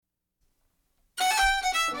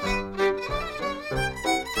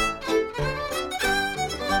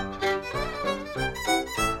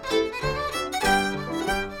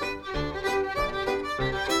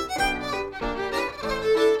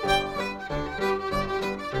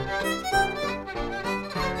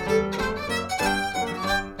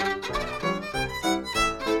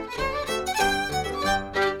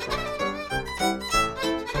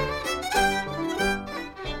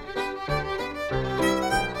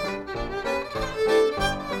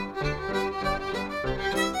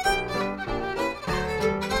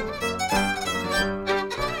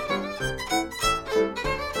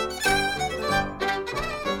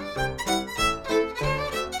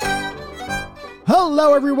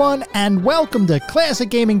Hello everyone, and welcome to Classic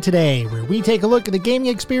Gaming Today, where we take a look at the gaming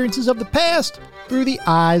experiences of the past through the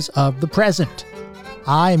eyes of the present.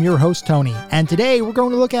 I am your host, Tony, and today we're going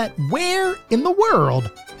to look at where in the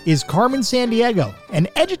world is Carmen Sandiego, an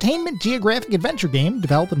edutainment geographic adventure game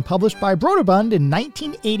developed and published by Broderbund in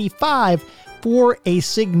 1985 for a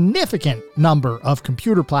significant number of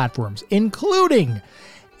computer platforms, including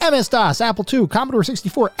MS-DOS, Apple II, Commodore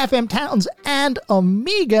 64, FM Towns, and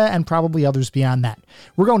Amiga, and probably others beyond that.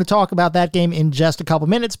 We're going to talk about that game in just a couple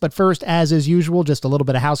minutes, but first, as is usual, just a little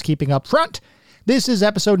bit of housekeeping up front. This is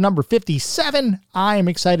episode number 57. I am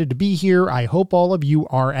excited to be here. I hope all of you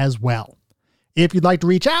are as well. If you'd like to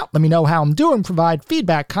reach out, let me know how I'm doing, provide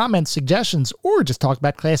feedback, comments, suggestions, or just talk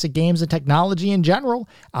about classic games and technology in general.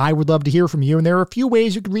 I would love to hear from you, and there are a few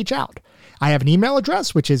ways you can reach out. I have an email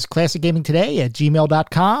address, which is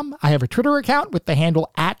classicgamingtoday@gmail.com. I have a Twitter account with the handle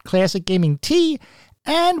 @classicgamingt,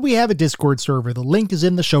 and we have a Discord server. The link is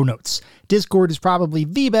in the show notes. Discord is probably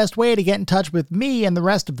the best way to get in touch with me and the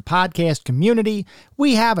rest of the podcast community.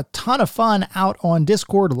 We have a ton of fun out on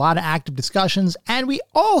Discord, a lot of active discussions, and we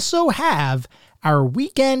also have our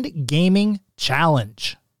Weekend Gaming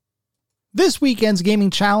Challenge. This weekend's gaming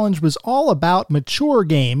challenge was all about mature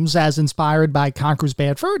games as inspired by Conker's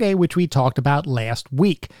Bad Fur Day, which we talked about last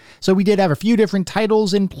week. So we did have a few different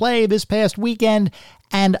titles in play this past weekend,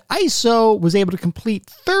 and ISO was able to complete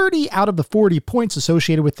 30 out of the 40 points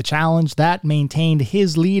associated with the challenge. That maintained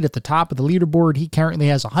his lead at the top of the leaderboard. He currently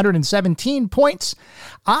has 117 points.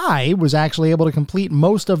 I was actually able to complete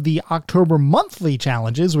most of the October monthly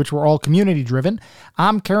challenges, which were all community driven.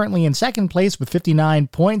 I'm currently in second place with 59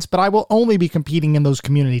 points, but I will only be competing in those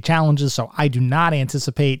community challenges, so I do not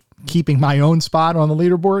anticipate keeping my own spot on the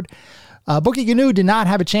leaderboard. Bookie Gnu did not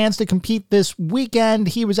have a chance to compete this weekend.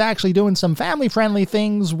 He was actually doing some family-friendly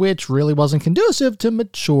things, which really wasn't conducive to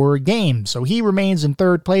mature games. So he remains in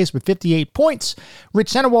third place with 58 points.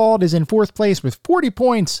 Rich Senewald is in fourth place with 40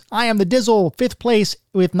 points. I am the Dizzle, fifth place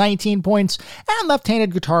with 19 points. And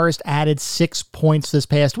Left-Handed Guitarist added 6 points this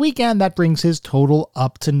past weekend. That brings his total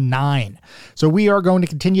up to 9. So we are going to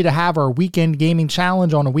continue to have our weekend gaming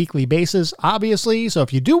challenge on a weekly basis, obviously. So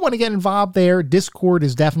if you do want to get involved there, Discord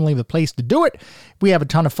is definitely the place to do it. We have a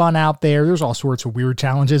ton of fun out there. There's all sorts of weird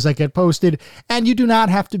challenges that get posted, and you do not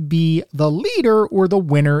have to be the leader or the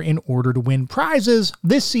winner in order to win prizes.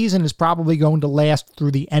 This season is probably going to last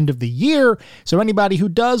through the end of the year, so anybody who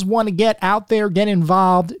does want to get out there, get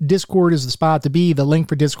involved, Discord is the spot to be. The link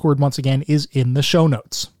for Discord, once again, is in the show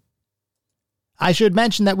notes. I should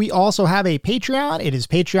mention that we also have a Patreon. It is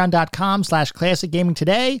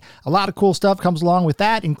patreon.com/classicgamingtoday. A lot of cool stuff comes along with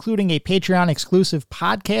that, including a Patreon exclusive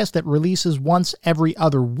podcast that releases once every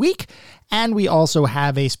other week. And we also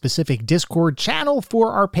have a specific Discord channel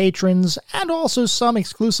for our patrons, and also some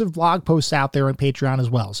exclusive blog posts out there on Patreon as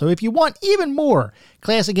well. So if you want even more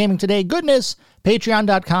Classic Gaming Today goodness,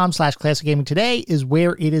 patreon.com/classicgamingtoday is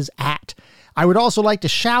where it is at. I would also like to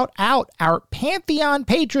shout out our Pantheon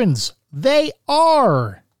patrons. They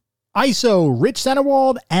are ISO, Rich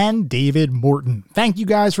Senewald, and David Morton. Thank you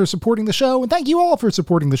guys for supporting the show, and thank you all for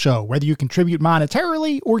supporting the show, whether you contribute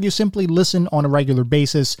monetarily or you simply listen on a regular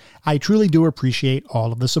basis. I truly do appreciate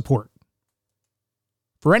all of the support.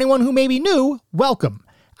 For anyone who may be new, welcome.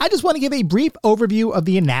 I just want to give a brief overview of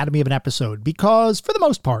the anatomy of an episode because, for the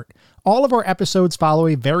most part, all of our episodes follow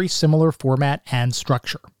a very similar format and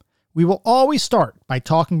structure. We will always start by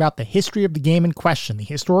talking about the history of the game in question, the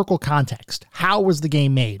historical context. How was the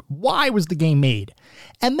game made? Why was the game made?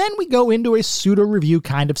 And then we go into a pseudo-review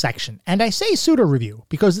kind of section. And I say pseudo-review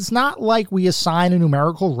because it's not like we assign a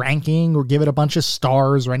numerical ranking or give it a bunch of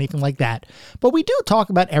stars or anything like that. But we do talk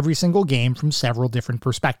about every single game from several different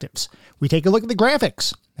perspectives. We take a look at the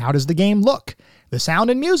graphics. How does the game look? The sound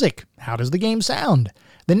and music. How does the game sound?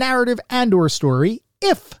 The narrative and/or story,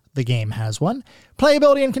 if the game has one,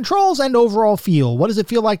 playability and controls, and overall feel. What does it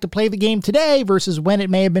feel like to play the game today versus when it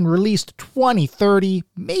may have been released 20, 30,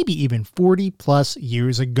 maybe even 40 plus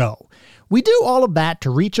years ago? We do all of that to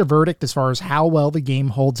reach a verdict as far as how well the game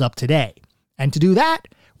holds up today. And to do that,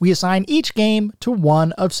 we assign each game to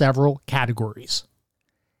one of several categories.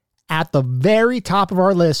 At the very top of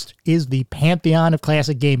our list is the Pantheon of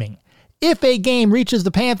Classic Gaming. If a game reaches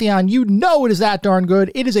the Pantheon, you know it is that darn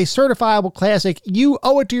good. It is a certifiable classic. You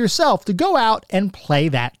owe it to yourself to go out and play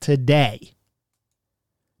that today.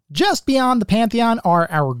 Just beyond the Pantheon are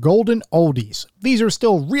our golden oldies. These are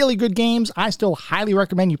still really good games. I still highly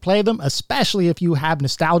recommend you play them, especially if you have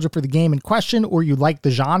nostalgia for the game in question or you like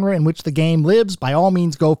the genre in which the game lives. By all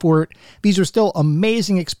means, go for it. These are still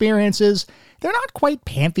amazing experiences. They're not quite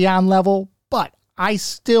Pantheon level, but I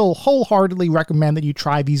still wholeheartedly recommend that you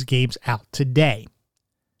try these games out today.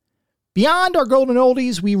 Beyond our golden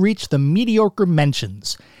oldies, we reach the mediocre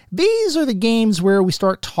mentions. These are the games where we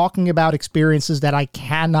start talking about experiences that I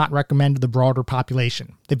cannot recommend to the broader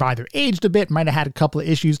population. They've either aged a bit, might have had a couple of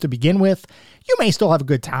issues to begin with. You may still have a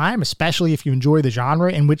good time, especially if you enjoy the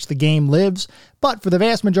genre in which the game lives, but for the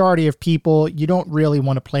vast majority of people, you don't really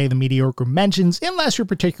want to play the mediocre mentions unless you're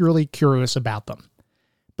particularly curious about them.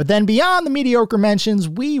 But then beyond the mediocre mentions,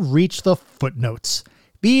 we reach the footnotes.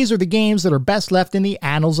 These are the games that are best left in the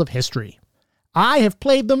annals of history. I have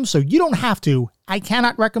played them, so you don't have to. I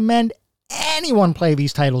cannot recommend anyone play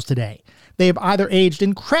these titles today. They have either aged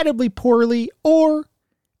incredibly poorly, or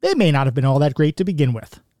they may not have been all that great to begin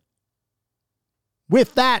with.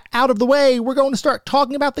 With that out of the way, we're going to start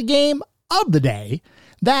talking about the game of the day.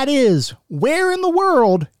 That is, where in the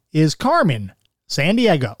world is Carmen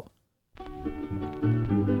Sandiego?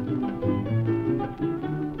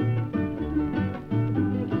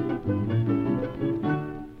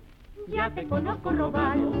 Ya te conozco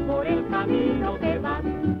robado por el camino que vas.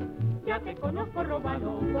 Ya te conozco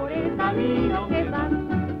robado por el camino que vas.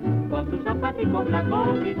 Con tus zapaticos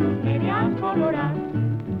blancos y tus medias coloradas.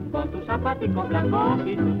 Con tus zapaticos blancos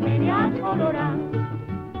y tus medias coloradas.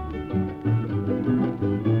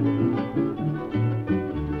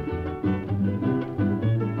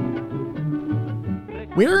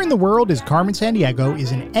 Where in the World is Carmen Sandiego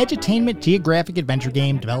is an edutainment geographic adventure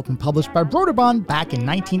game developed and published by Broderbund back in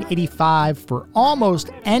 1985 for almost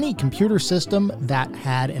any computer system that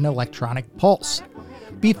had an electronic pulse.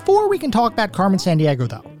 Before we can talk about Carmen Sandiego,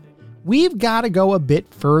 though, we've got to go a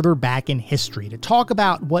bit further back in history to talk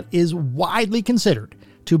about what is widely considered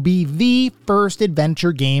to be the first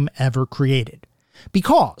adventure game ever created.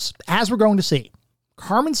 Because, as we're going to see,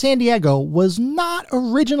 Carmen Sandiego was not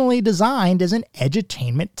originally designed as an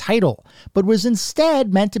edutainment title, but was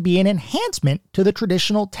instead meant to be an enhancement to the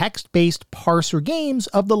traditional text-based parser games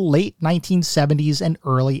of the late 1970s and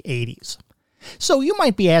early 80s. So you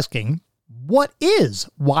might be asking, what is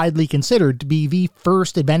widely considered to be the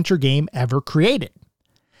first adventure game ever created?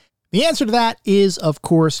 The answer to that is, of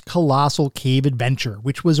course, Colossal Cave Adventure,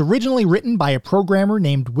 which was originally written by a programmer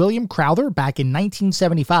named William Crowther back in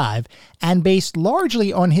 1975 and based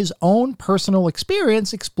largely on his own personal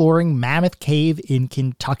experience exploring Mammoth Cave in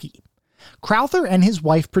Kentucky. Crowther and his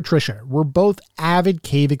wife Patricia were both avid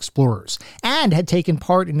cave explorers and had taken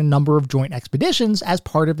part in a number of joint expeditions as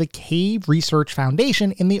part of the Cave Research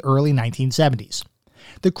Foundation in the early 1970s.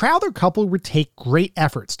 The Crowther couple would take great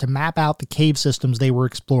efforts to map out the cave systems they were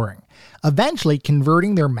exploring, eventually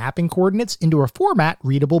converting their mapping coordinates into a format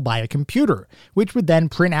readable by a computer, which would then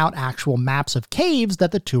print out actual maps of caves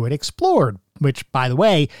that the two had explored, which, by the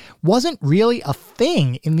way, wasn't really a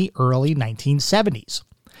thing in the early 1970s.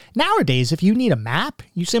 Nowadays, if you need a map,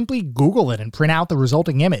 you simply Google it and print out the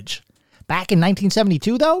resulting image. Back in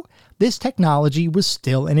 1972, though, this technology was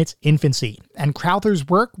still in its infancy, and Crowther's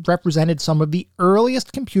work represented some of the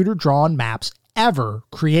earliest computer-drawn maps ever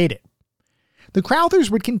created. The Crowthers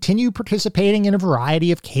would continue participating in a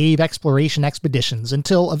variety of cave exploration expeditions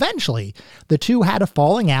until, eventually, the two had a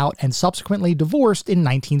falling out and subsequently divorced in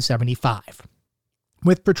 1975.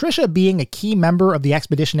 With Patricia being a key member of the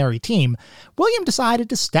expeditionary team, William decided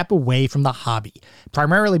to step away from the hobby,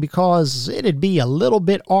 primarily because it'd be a little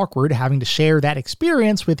bit awkward having to share that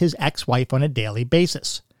experience with his ex-wife on a daily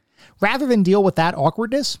basis. Rather than deal with that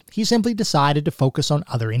awkwardness, he simply decided to focus on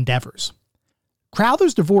other endeavors.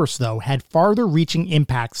 Crowther's divorce, though, had farther-reaching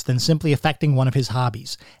impacts than simply affecting one of his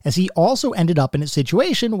hobbies, as he also ended up in a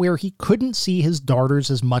situation where he couldn't see his daughters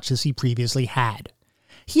as much as he previously had.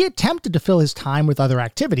 He attempted to fill his time with other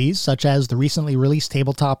activities, such as the recently released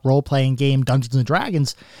tabletop role-playing game Dungeons &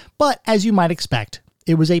 Dragons, but as you might expect,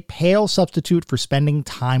 it was a pale substitute for spending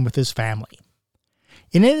time with his family.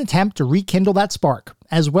 In an attempt to rekindle that spark,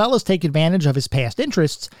 as well as take advantage of his past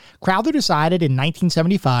interests, Crowther decided in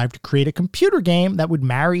 1975 to create a computer game that would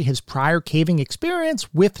marry his prior caving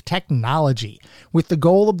experience with technology, with the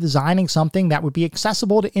goal of designing something that would be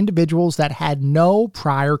accessible to individuals that had no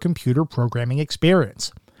prior computer programming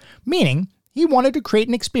experience. Meaning, he wanted to create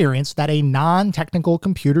an experience that a non-technical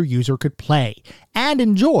computer user could play and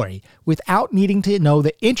enjoy without needing to know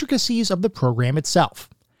the intricacies of the program itself.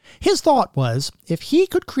 His thought was, if he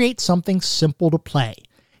could create something simple to play,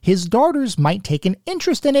 his daughters might take an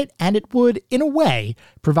interest in it, and it would, in a way,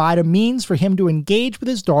 provide a means for him to engage with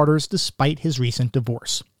his daughters despite his recent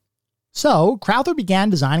divorce. So, Crowther began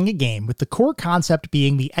designing a game with the core concept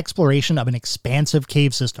being the exploration of an expansive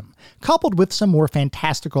cave system, coupled with some more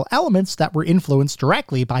fantastical elements that were influenced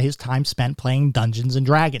directly by his time spent playing Dungeons &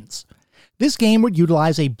 Dragons. This game would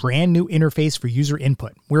utilize a brand new interface for user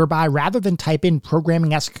input, whereby rather than type in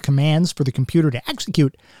programming-esque commands for the computer to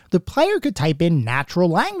execute, the player could type in natural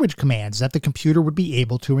language commands that the computer would be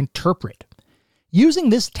able to interpret. Using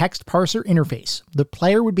this text parser interface, the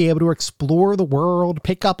player would be able to explore the world,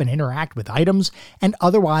 pick up and interact with items, and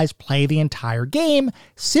otherwise play the entire game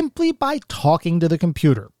simply by talking to the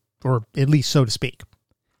computer, or at least so to speak.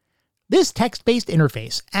 This text-based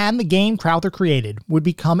interface and the game Crowther created would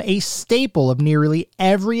become a staple of nearly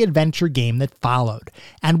every adventure game that followed,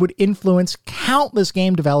 and would influence countless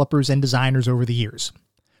game developers and designers over the years.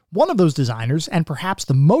 One of those designers, and perhaps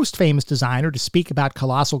the most famous designer to speak about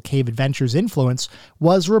Colossal Cave Adventure's influence,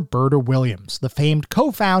 was Roberta Williams, the famed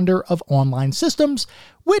co-founder of Online Systems,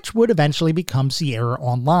 which would eventually become Sierra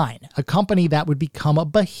Online, a company that would become a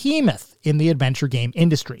behemoth in the adventure game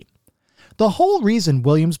industry. The whole reason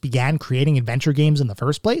Williams began creating adventure games in the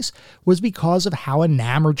first place was because of how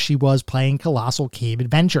enamored she was playing Colossal Cave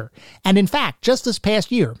Adventure. And in fact, just this past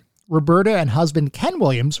year, Roberta and husband Ken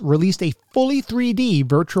Williams released a fully 3D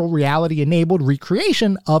virtual reality-enabled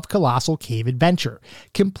recreation of Colossal Cave Adventure,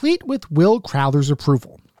 complete with Will Crowther's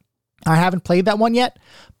approval. I haven't played that one yet,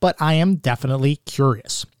 but I am definitely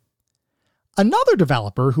curious. Another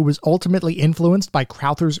developer who was ultimately influenced by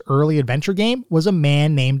Crowther's early adventure game was a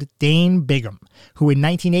man named Dane Bigham, who in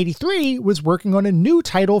 1983 was working on a new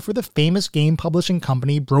title for the famous game publishing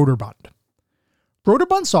company Broderbund.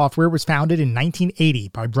 Broderbund Software was founded in 1980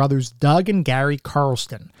 by brothers Doug and Gary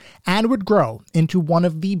Carlston, and would grow into one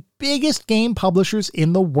of the biggest game publishers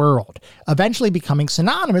in the world, eventually becoming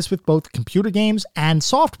synonymous with both computer games and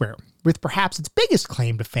software, with perhaps its biggest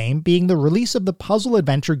claim to fame being the release of the puzzle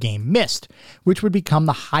adventure game Myst, which would become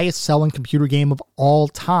the highest-selling computer game of all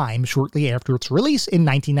time shortly after its release in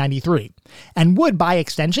 1993, and would, by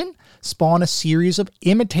extension, spawn a series of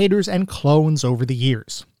imitators and clones over the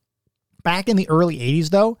years. Back in the early 80s,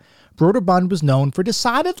 though, Broderbund was known for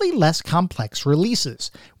decidedly less complex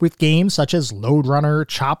releases, with games such as Lode Runner,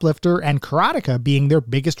 Choplifter, and Karateka being their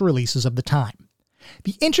biggest releases of the time.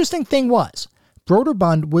 The interesting thing was,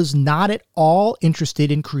 Broderbund was not at all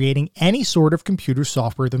interested in creating any sort of computer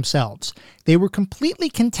software themselves. They were completely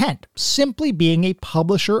content simply being a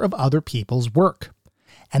publisher of other people's work.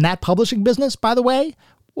 And that publishing business, by the way,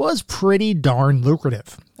 was pretty darn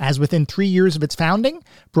lucrative, as within 3 years of its founding,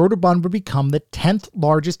 Broderbund would become the 10th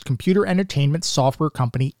largest computer entertainment software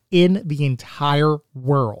company in the entire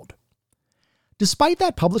world. Despite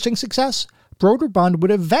that publishing success, Broderbund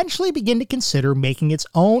would eventually begin to consider making its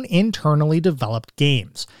own internally developed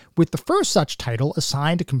games, with the first such title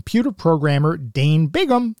assigned to computer programmer Dane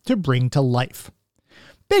Bigham to bring to life.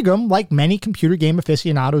 Bigham, like many computer game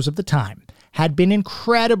aficionados of the time, had been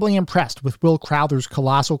incredibly impressed with Will Crowther's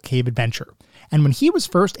Colossal Cave Adventure, and when he was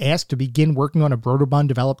first asked to begin working on a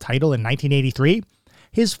Broderbund-developed title in 1983,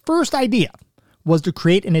 his first idea was to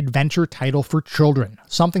create an adventure title for children,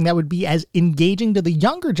 something that would be as engaging to the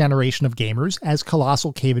younger generation of gamers as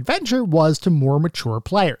Colossal Cave Adventure was to more mature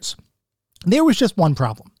players. There was just one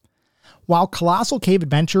problem. While Colossal Cave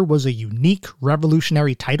Adventure was a unique,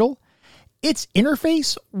 revolutionary title, its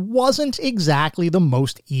interface wasn't exactly the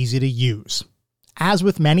most easy to use. As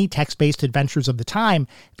with many text-based adventures of the time,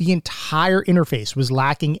 the entire interface was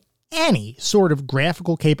lacking any sort of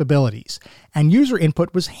graphical capabilities, and user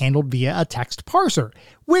input was handled via a text parser,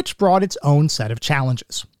 which brought its own set of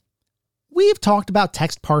challenges. We've talked about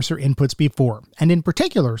text parser inputs before, and in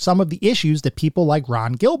particular some of the issues that people like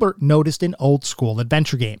Ron Gilbert noticed in old-school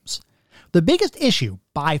adventure games. The biggest issue,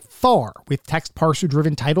 by far, with text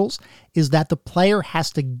parser-driven titles is that the player has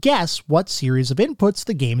to guess what series of inputs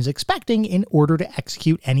the game is expecting in order to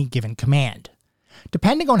execute any given command.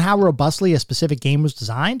 Depending on how robustly a specific game was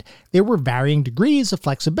designed, there were varying degrees of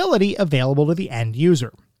flexibility available to the end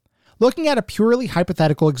user. Looking at a purely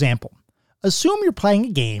hypothetical example, assume you're playing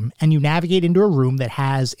a game and you navigate into a room that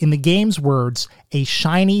has, in the game's words, a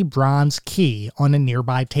shiny bronze key on a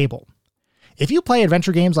nearby table. If you play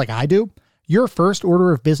adventure games like I do, your first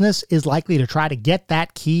order of business is likely to try to get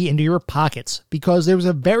that key into your pockets, because there's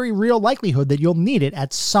a very real likelihood that you'll need it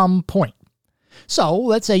at some point. So,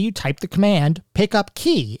 let's say you type the command, pick up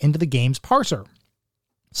key, into the game's parser.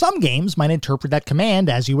 Some games might interpret that command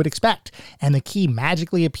as you would expect, and the key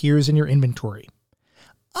magically appears in your inventory.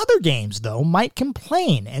 Other games, though, might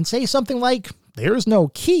complain and say something like, "There's no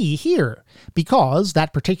key here," because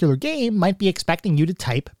that particular game might be expecting you to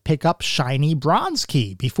type pick up shiny bronze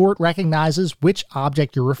key before it recognizes which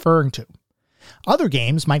object you're referring to. Other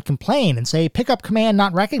games might complain and say pick up command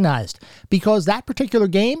not recognized, because that particular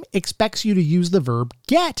game expects you to use the verb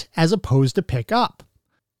get as opposed to pick up.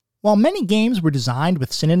 While many games were designed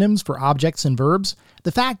with synonyms for objects and verbs,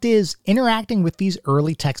 the fact is, interacting with these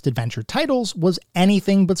early text adventure titles was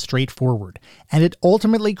anything but straightforward, and it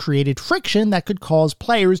ultimately created friction that could cause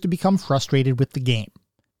players to become frustrated with the game.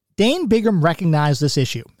 Dane Bigham recognized this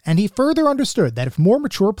issue, and he further understood that if more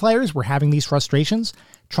mature players were having these frustrations,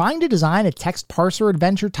 trying to design a text parser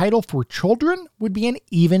adventure title for children would be an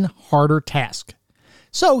even harder task.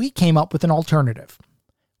 So he came up with an alternative.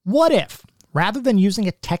 What if, rather than using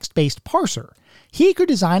a text-based parser, he could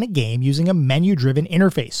design a game using a menu-driven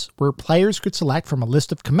interface, where players could select from a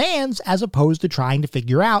list of commands as opposed to trying to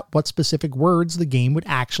figure out what specific words the game would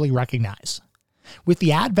actually recognize? With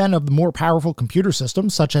the advent of the more powerful computer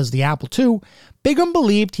systems, such as the Apple II, Bigham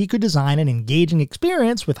believed he could design an engaging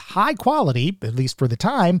experience with high quality, at least for the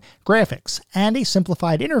time, graphics, and a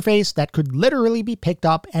simplified interface that could literally be picked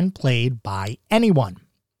up and played by anyone.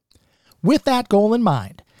 With that goal in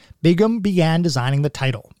mind, Bigham began designing the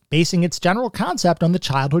title, basing its general concept on the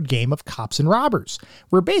childhood game of Cops and Robbers,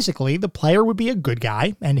 where basically the player would be a good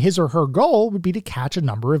guy, and his or her goal would be to catch a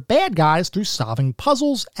number of bad guys through solving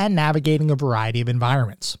puzzles and navigating a variety of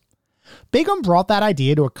environments. Bigham brought that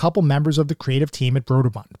idea to a couple members of the creative team at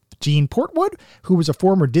Broderbund. Gene Portwood, who was a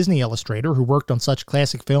former Disney illustrator who worked on such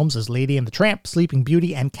classic films as Lady and the Tramp, Sleeping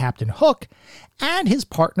Beauty, and Captain Hook, and his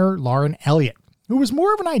partner Lauren Elliott, who was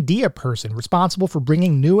more of an idea person responsible for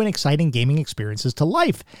bringing new and exciting gaming experiences to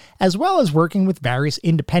life, as well as working with various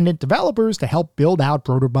independent developers to help build out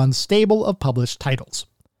Broderbund's stable of published titles.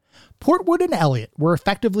 Portwood and Elliott were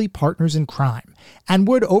effectively partners in crime, and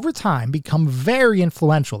would over time become very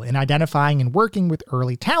influential in identifying and working with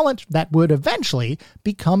early talent that would eventually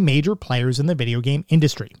become major players in the video game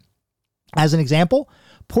industry. As an example,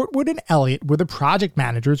 Portwood and Elliott were the project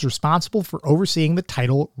managers responsible for overseeing the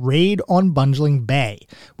title Raid on Bungling Bay,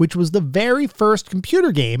 which was the very first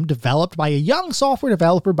computer game developed by a young software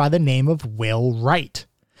developer by the name of Will Wright.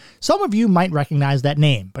 Some of you might recognize that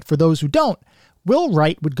name, but for those who don't, Will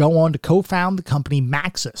Wright would go on to co-found the company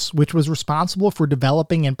Maxis, which was responsible for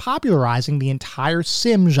developing and popularizing the entire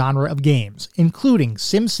sim genre of games, including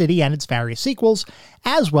SimCity and its various sequels,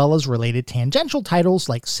 as well as related tangential titles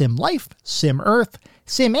like Sim Life, Sim Earth,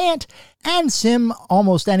 Sim Ant, and Sim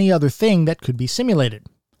almost any other thing that could be simulated.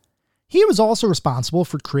 He was also responsible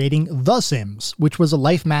for creating The Sims, which was a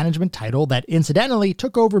life management title that incidentally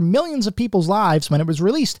took over millions of people's lives when it was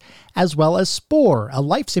released, as well as Spore, a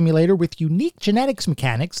life simulator with unique genetics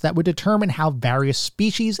mechanics that would determine how various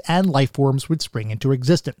species and life forms would spring into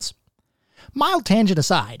existence. Mild tangent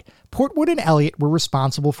aside, Portwood and Elliott were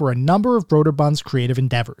responsible for a number of Broderbund's creative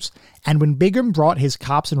endeavors, and when Bigham brought his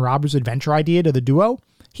Cops and Robbers adventure idea to the duo,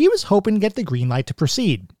 he was hoping to get the green light to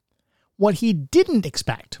proceed. What he didn't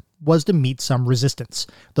expect was to meet some resistance,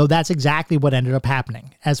 though that's exactly what ended up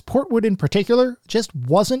happening, as Portwood in particular just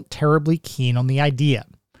wasn't terribly keen on the idea.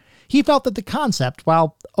 He felt that the concept,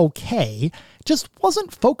 while okay, just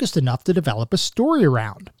wasn't focused enough to develop a story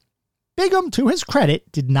around. Bigham, to his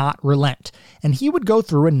credit, did not relent, and he would go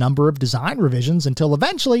through a number of design revisions until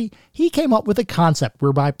eventually he came up with a concept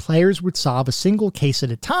whereby players would solve a single case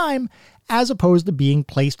at a time, as opposed to being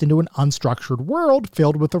placed into an unstructured world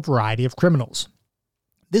filled with a variety of criminals.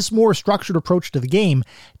 This more structured approach to the game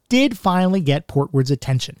did finally get Portwood's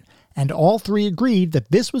attention, and all three agreed that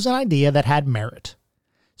this was an idea that had merit.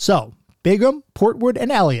 So, Bigham, Portwood,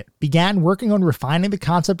 and Elliott began working on refining the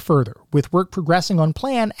concept further, with work progressing on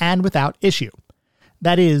plan and without issue.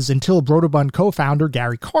 That is, until Broderbund co-founder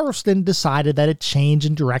Gary Carlston decided that a change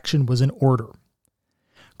in direction was in order.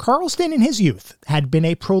 Carlston in his youth had been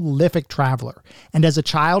a prolific traveler, and as a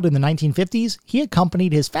child in the 1950s, he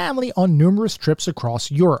accompanied his family on numerous trips across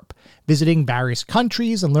Europe, visiting various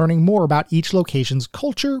countries and learning more about each location's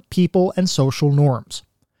culture, people, and social norms.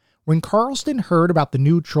 When Carlston heard about the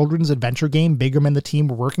new children's adventure game Bigham and the team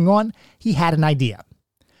were working on, he had an idea.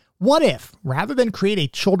 What if, rather than create a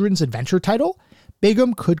children's adventure title,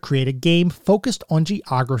 Bigham could create a game focused on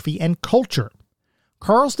geography and culture?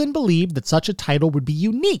 Carlston believed that such a title would be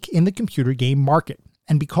unique in the computer game market,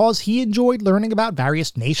 and because he enjoyed learning about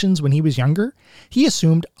various nations when he was younger, he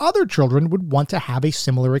assumed other children would want to have a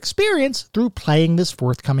similar experience through playing this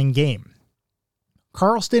forthcoming game.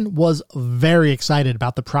 Carlston was very excited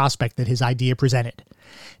about the prospect that his idea presented.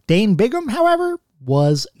 Dane Bigham, however,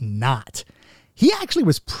 was not. He actually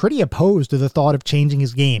was pretty opposed to the thought of changing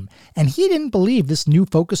his game, and he didn't believe this new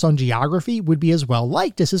focus on geography would be as well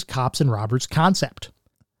liked as his Cops and Robbers concept.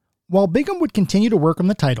 While Bigham would continue to work on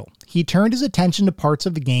the title, he turned his attention to parts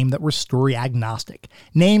of the game that were story agnostic,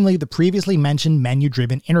 namely the previously mentioned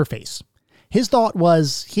menu-driven interface. His thought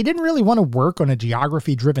was he didn't really want to work on a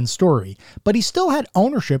geography-driven story, but he still had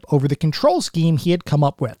ownership over the control scheme he had come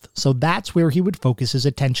up with, so that's where he would focus his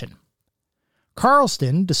attention.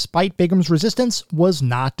 Carlston, despite Bigham's resistance, was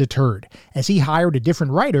not deterred, as he hired a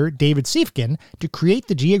different writer, David Siefkin, to create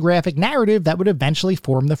the geographic narrative that would eventually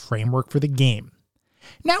form the framework for the game.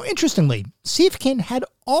 Now, interestingly, Siefkin had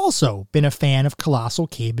also been a fan of Colossal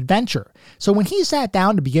Cave Adventure, so when he sat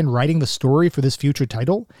down to begin writing the story for this future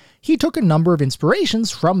title, he took a number of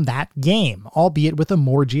inspirations from that game, albeit with a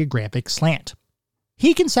more geographic slant.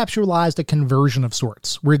 He conceptualized a conversion of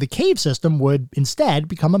sorts, where the cave system would instead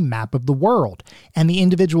become a map of the world, and the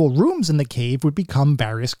individual rooms in the cave would become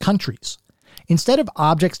various countries. Instead of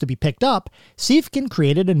objects to be picked up, Siefkin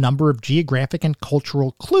created a number of geographic and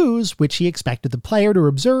cultural clues which he expected the player to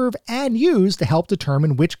observe and use to help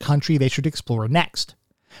determine which country they should explore next.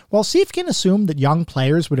 While Siefkin assumed that young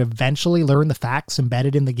players would eventually learn the facts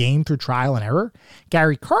embedded in the game through trial and error,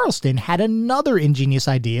 Gary Carlston had another ingenious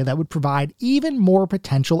idea that would provide even more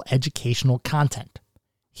potential educational content.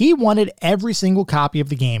 He wanted every single copy of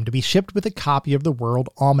the game to be shipped with a copy of the World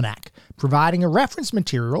Almanac, providing a reference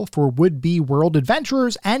material for would-be world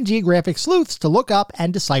adventurers and geographic sleuths to look up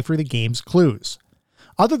and decipher the game's clues.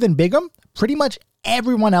 Other than Bigham, pretty much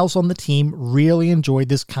everyone else on the team really enjoyed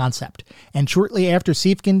this concept, and shortly after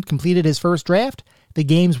Siefkin completed his first draft, the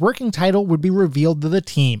game's working title would be revealed to the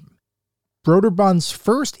team. Broderbund's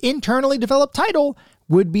first internally developed title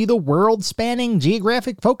would be the world-spanning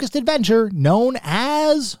geographic-focused adventure known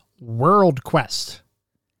as World Quest.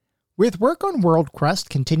 With work on World Quest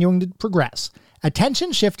continuing to progress,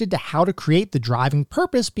 attention shifted to how to create the driving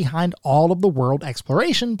purpose behind all of the world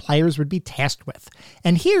exploration players would be tasked with,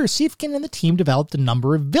 and here Siefkin and the team developed a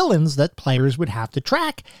number of villains that players would have to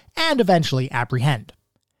track and eventually apprehend.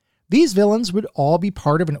 These villains would all be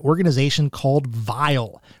part of an organization called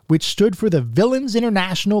VILE, which stood for the Villains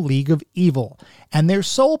International League of Evil, and their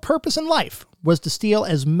sole purpose in life was to steal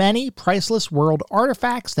as many priceless world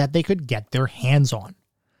artifacts that they could get their hands on.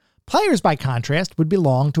 Players, by contrast, would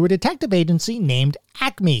belong to a detective agency named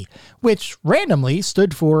Acme, which randomly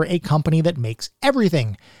stood for a company that makes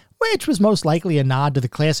everything, which was most likely a nod to the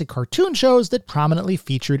classic cartoon shows that prominently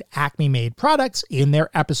featured Acme-made products in their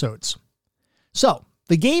episodes. So,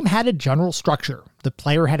 the game had a general structure, the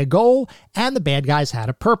player had a goal, and the bad guys had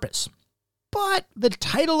a purpose. But the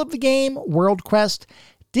title of the game, World Quest,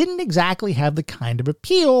 didn't exactly have the kind of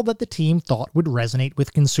appeal that the team thought would resonate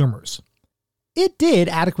with consumers. It did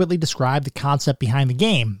adequately describe the concept behind the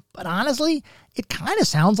game, but honestly, it kind of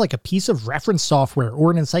sounds like a piece of reference software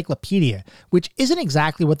or an encyclopedia, which isn't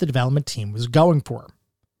exactly what the development team was going for.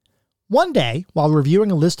 One day, while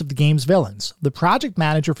reviewing a list of the game's villains, the project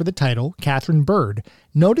manager for the title, Catherine Bird,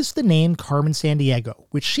 noticed the name Carmen Sandiego,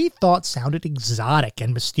 which she thought sounded exotic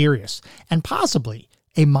and mysterious, and possibly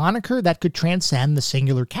a moniker that could transcend the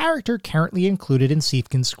singular character currently included in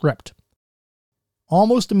Siefkin's script.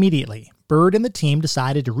 Almost immediately, Bird and the team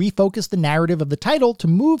decided to refocus the narrative of the title to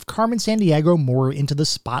move Carmen Sandiego more into the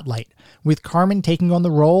spotlight, with Carmen taking on the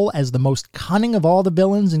role as the most cunning of all the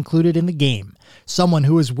villains included in the game, someone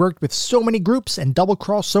who has worked with so many groups and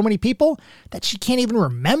double-crossed so many people that she can't even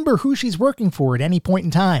remember who she's working for at any point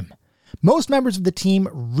in time. Most members of the team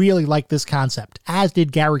really liked this concept, as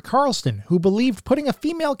did Gary Carlston, who believed putting a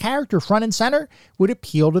female character front and center would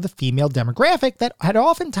appeal to the female demographic that had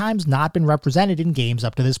oftentimes not been represented in games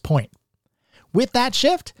up to this point. With that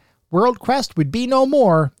shift, World Quest would be no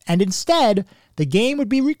more, and instead, the game would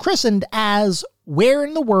be rechristened as Where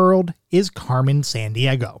in the World is Carmen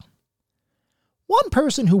Sandiego? One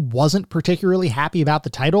person who wasn't particularly happy about the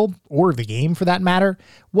title, or the game for that matter,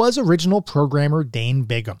 was original programmer Dane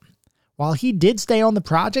Bigham. While he did stay on the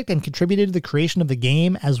project and contributed to the creation of the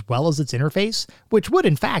game as well as its interface, which would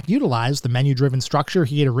in fact utilize the menu-driven structure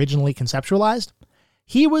he had originally conceptualized,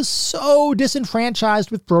 he was so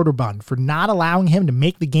disenfranchised with Broderbund for not allowing him to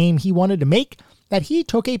make the game he wanted to make that he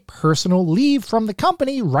took a personal leave from the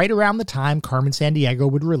company right around the time Carmen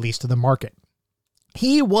Sandiego would release to the market.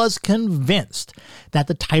 He was convinced that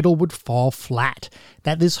the title would fall flat,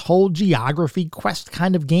 that this whole geography quest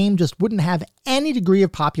kind of game just wouldn't have any degree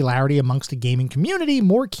of popularity amongst a gaming community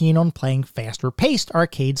more keen on playing faster-paced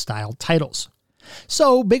arcade-style titles.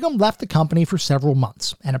 So Bigham left the company for several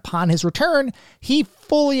months, and upon his return, he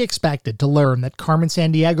fully expected to learn that Carmen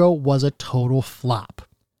Sandiego was a total flop.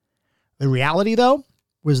 The reality, though,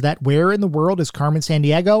 was that Where in the World is Carmen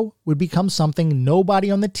Sandiego would become something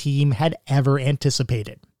nobody on the team had ever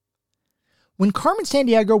anticipated. When Carmen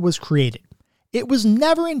Sandiego was created, it was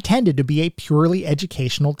never intended to be a purely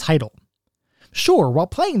educational title. Sure, while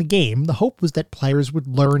playing the game, the hope was that players would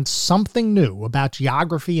learn something new about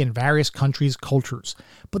geography and various countries' cultures,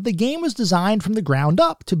 but the game was designed from the ground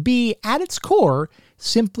up to be, at its core,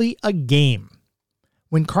 simply a game.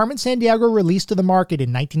 When Carmen Sandiego released to the market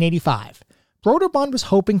in 1985, Broderbund was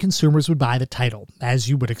hoping consumers would buy the title, as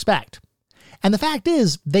you would expect. And the fact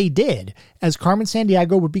is, they did, as Carmen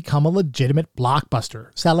Sandiego would become a legitimate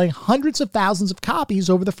blockbuster, selling hundreds of thousands of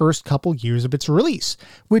copies over the first couple years of its release,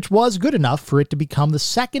 which was good enough for it to become the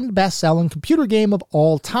second best-selling computer game of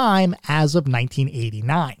all time as of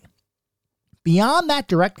 1989. Beyond that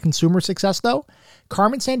direct consumer success, though,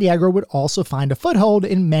 Carmen Sandiego would also find a foothold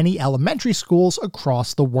in many elementary schools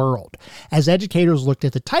across the world, as educators looked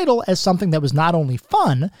at the title as something that was not only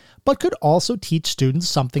fun, but could also teach students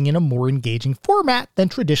something in a more engaging format than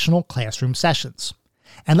traditional classroom sessions.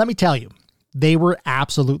 And let me tell you, they were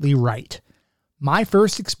absolutely right. My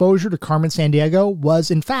first exposure to Carmen Sandiego was,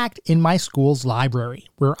 in fact, in my school's library,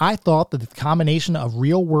 where I thought that the combination of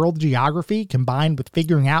real-world geography combined with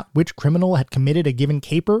figuring out which criminal had committed a given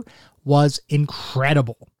caper was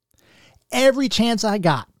incredible. Every chance I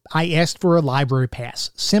got, I asked for a library pass,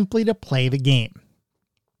 simply to play the game.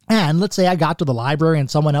 And let's say I got to the library and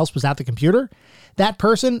someone else was at the computer, that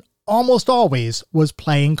person almost always was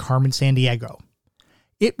playing Carmen Sandiego.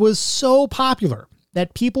 It was so popular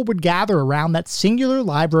that people would gather around that singular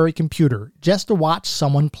library computer just to watch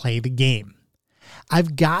someone play the game.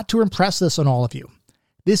 I've got to impress this on all of you.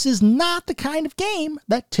 This is not the kind of game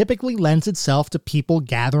that typically lends itself to people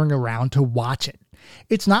gathering around to watch it.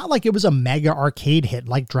 It's not like it was a mega arcade hit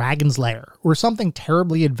like Dragon's Lair or something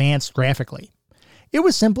terribly advanced graphically. It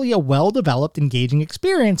was simply a well-developed, engaging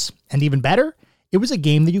experience, and even better, it was a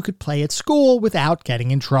game that you could play at school without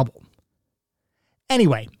getting in trouble.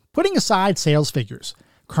 Anyway, putting aside sales figures,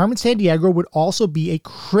 Carmen Sandiego would also be a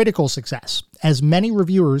critical success, as many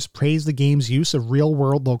reviewers praised the game's use of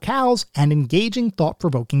real-world locales and engaging,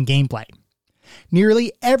 thought-provoking gameplay.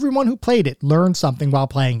 Nearly everyone who played it learned something while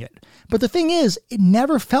playing it, but the thing is, it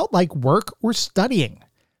never felt like work or studying.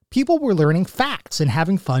 People were learning facts and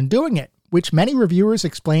having fun doing it, which many reviewers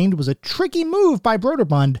explained was a tricky move by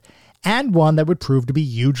Broderbund, and one that would prove to be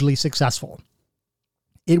hugely successful.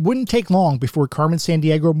 It wouldn't take long before Carmen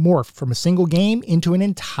Sandiego morphed from a single game into an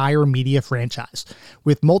entire media franchise,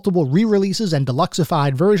 with multiple re-releases and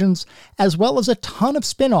deluxeified versions, as well as a ton of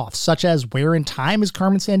spin-offs such as Where in Time is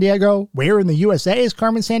Carmen Sandiego, Where in the USA is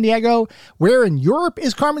Carmen Sandiego, Where in Europe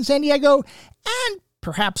is Carmen Sandiego, and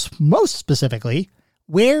perhaps most specifically,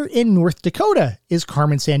 Where in North Dakota is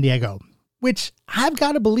Carmen Sandiego, which I've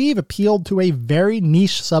got to believe appealed to a very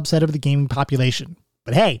niche subset of the gaming population.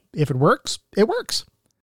 But hey, if it works, it works.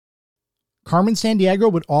 Carmen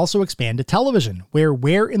Sandiego would also expand to television,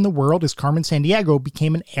 where in the World is Carmen Sandiego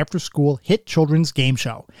became an after-school hit children's game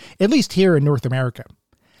show, at least here in North America.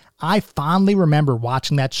 I fondly remember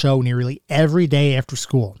watching that show nearly every day after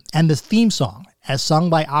school, and the theme song, as sung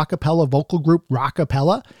by a cappella vocal group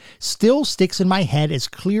Rockapella, still sticks in my head as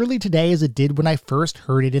clearly today as it did when I first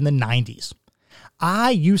heard it in the 90s.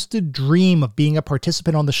 I used to dream of being a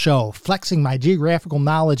participant on the show, flexing my geographical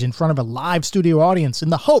knowledge in front of a live studio audience in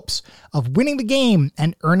the hopes of winning the game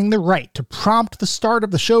and earning the right to prompt the start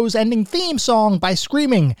of the show's ending theme song by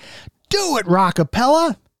screaming, "Do it,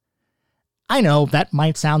 Rockapella!" I know that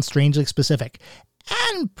might sound strangely specific,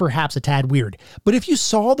 and perhaps a tad weird, but if you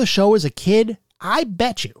saw the show as a kid, I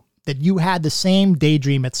bet you that you had the same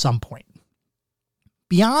daydream at some point.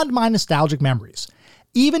 Beyond my nostalgic memories,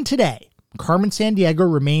 even today, Carmen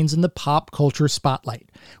Sandiego remains in the pop culture spotlight,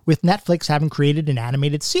 with Netflix having created an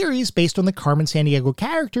animated series based on the Carmen Sandiego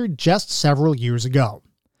character just several years ago.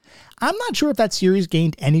 I'm not sure if that series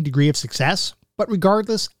gained any degree of success, but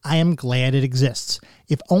regardless, I am glad it exists,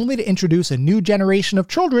 if only to introduce a new generation of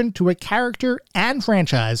children to a character and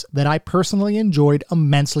franchise that I personally enjoyed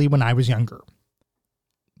immensely when I was younger.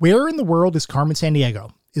 Where in the World is Carmen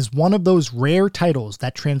Sandiego is one of those rare titles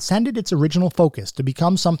that transcended its original focus to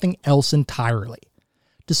become something else entirely.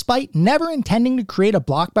 Despite never intending to create a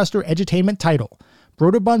blockbuster edutainment title,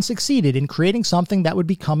 Broderbund succeeded in creating something that would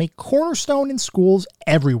become a cornerstone in schools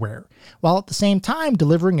everywhere, while at the same time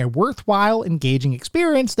delivering a worthwhile, engaging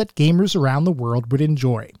experience that gamers around the world would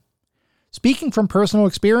enjoy. Speaking from personal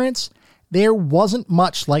experience, there wasn't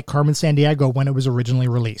much like Carmen Sandiego when it was originally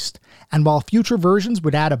released, and while future versions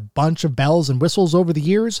would add a bunch of bells and whistles over the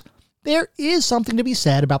years, there is something to be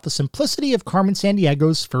said about the simplicity of Carmen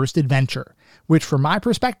Sandiego's first adventure, which from my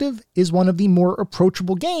perspective is one of the more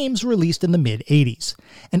approachable games released in the mid-80s,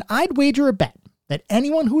 and I'd wager a bet that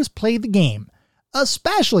anyone who has played the game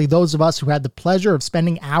especially those of us who had the pleasure of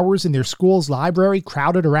spending hours in their school's library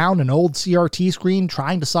crowded around an old CRT screen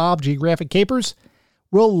trying to solve geographic capers,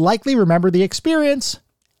 will likely remember the experience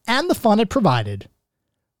and the fun it provided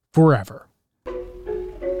forever.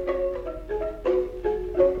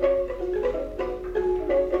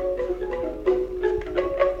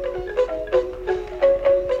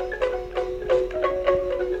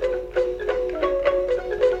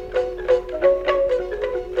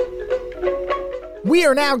 We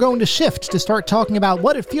are now going to shift to start talking about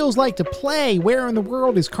what it feels like to play Where in the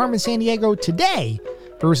World is Carmen Sandiego today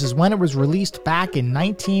versus when it was released back in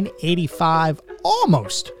 1985,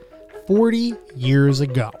 almost 40 years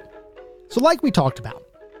ago. So like we talked about,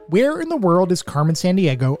 Where in the World is Carmen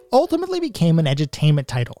Sandiego ultimately became an edutainment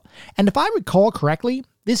title. And if I recall correctly,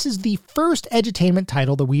 this is the first edutainment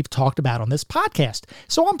title that we've talked about on this podcast,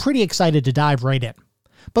 so I'm pretty excited to dive right in.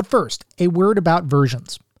 But first, a word about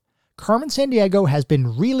versions. Carmen Sandiego has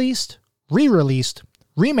been released, re-released,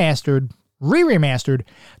 remastered, re-remastered,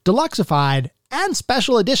 deluxeified, and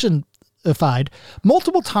special edition-ified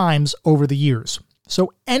multiple times over the years.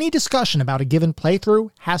 So any discussion about a given playthrough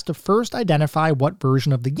has to first identify what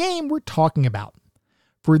version of the game we're talking about.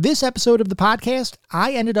 For this episode of the podcast,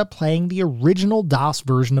 I ended up playing the original DOS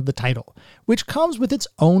version of the title, which comes with its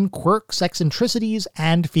own quirks, eccentricities,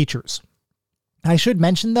 and features. I should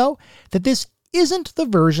mention, though, that this isn't the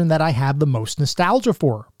version that I have the most nostalgia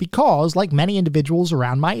for, because, like many individuals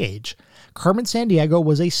around my age, Carmen Sandiego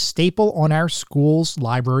was a staple on our school's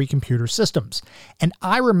library computer systems, and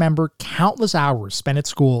I remember countless hours spent at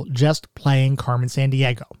school just playing Carmen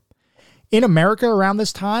Sandiego. In America around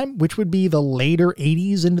this time, which would be the later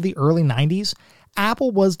 80s into the early 90s,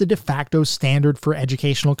 Apple was the de facto standard for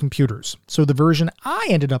educational computers, so the version I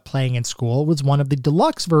ended up playing in school was one of the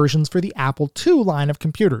deluxe versions for the Apple II line of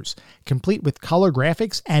computers, complete with color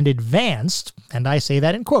graphics and advanced, and I say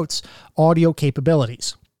that in quotes, audio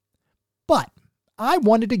capabilities. But I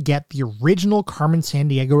wanted to get the original Carmen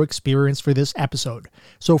Sandiego experience for this episode,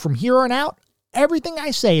 so from here on out, everything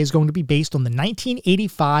I say is going to be based on the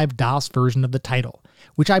 1985 DOS version of the title,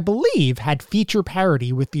 which I believe had feature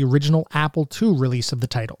parity with the original Apple II release of the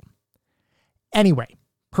title. Anyway,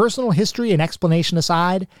 personal history and explanation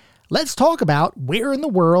aside, let's talk about Where in the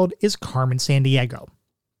World is Carmen Sandiego.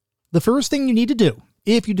 The first thing you need to do,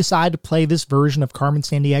 if you decide to play this version of Carmen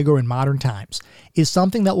Sandiego in modern times, is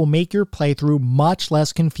something that will make your playthrough much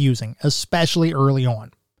less confusing, especially early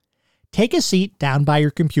on. Take a seat down by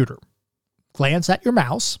your computer. Glance at your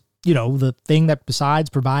mouse, the thing that besides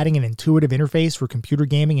providing an intuitive interface for computer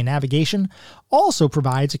gaming and navigation, also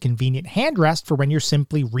provides a convenient hand rest for when you're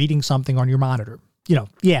simply reading something on your monitor.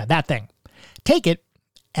 That thing. Take it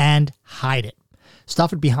and hide it.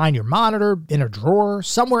 Stuff it behind your monitor, in a drawer,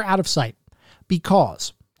 somewhere out of sight.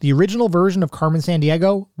 Because the original version of Carmen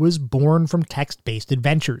Sandiego was born from text-based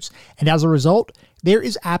adventures, and as a result, there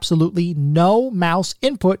is absolutely no mouse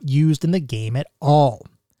input used in the game at all.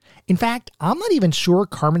 In fact, I'm not even sure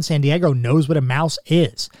Carmen Sandiego knows what a mouse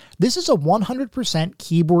is. This is a 100%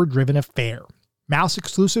 keyboard-driven affair.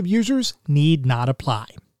 Mouse-exclusive users need not apply.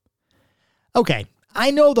 Okay,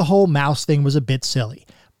 I know the whole mouse thing was a bit silly,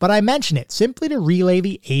 but I mention it simply to relay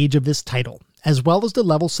the age of this title, as well as to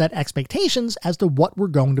level set expectations as to what we're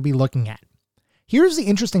going to be looking at. Here's the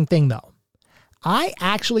interesting thing, though. I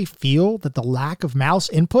actually feel that the lack of mouse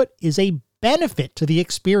input is a benefit to the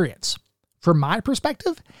experience. From my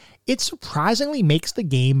perspective, it surprisingly makes the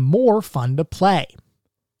game more fun to play.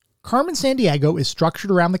 Carmen Sandiego is structured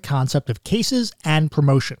around the concept of cases and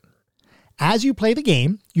promotion. As you play the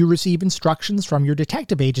game, you receive instructions from your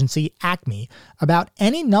detective agency, Acme, about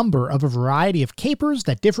any number of a variety of capers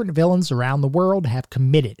that different villains around the world have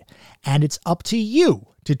committed, and it's up to you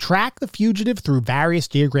to track the fugitive through various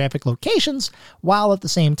geographic locations, while at the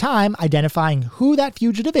same time identifying who that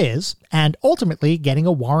fugitive is, and ultimately getting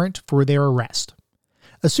a warrant for their arrest.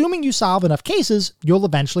 Assuming you solve enough cases, you'll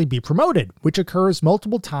eventually be promoted, which occurs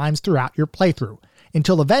multiple times throughout your playthrough,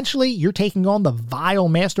 until eventually you're taking on the vile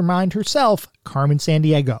mastermind herself, Carmen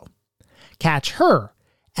Sandiego. Catch her,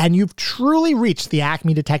 and you've truly reached the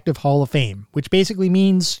Acme Detective Hall of Fame, which basically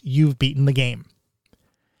means you've beaten the game.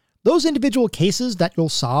 Those individual cases that you'll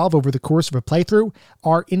solve over the course of a playthrough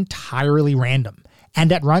are entirely random,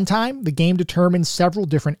 and at runtime, the game determines several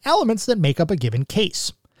different elements that make up a given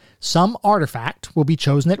case. Some artifact will be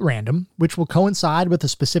chosen at random, which will coincide with a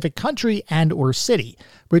specific country and/or city,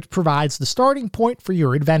 which provides the starting point for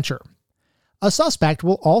your adventure. A suspect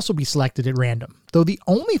will also be selected at random, though the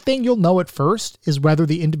only thing you'll know at first is whether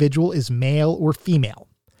the individual is male or female.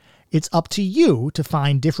 It's up to you to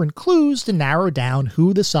find different clues to narrow down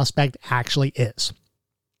who the suspect actually is.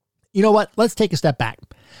 You know what? Let's take a step back.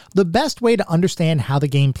 The best way to understand how the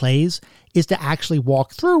game plays is to actually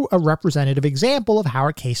walk through a representative example of how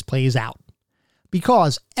a case plays out.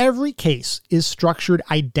 Because every case is structured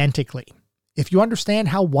identically. If you understand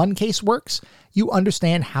how one case works, you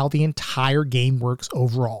understand how the entire game works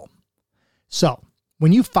overall. So,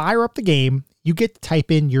 when you fire up the game, you get to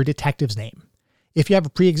type in your detective's name. If you have a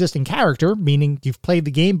pre-existing character, meaning you've played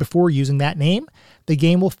the game before using that name, the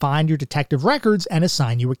game will find your detective records and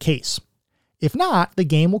assign you a case. If not, the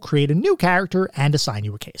game will create a new character and assign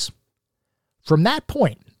you a case. From that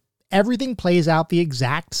point, everything plays out the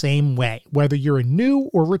exact same way, whether you're a new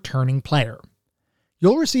or returning player.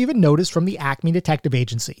 You'll receive a notice from the Acme Detective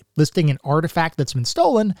Agency listing an artifact that's been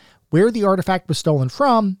stolen, where the artifact was stolen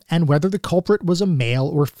from, and whether the culprit was a male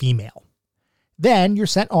or female. Then you're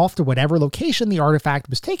sent off to whatever location the artifact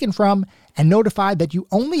was taken from and notified that you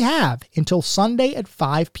only have until Sunday at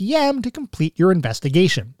 5 p.m. to complete your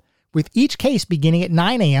investigation, with each case beginning at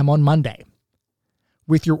 9 a.m. on Monday.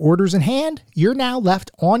 With your orders in hand, you're now left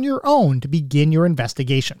on your own to begin your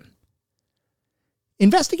investigation.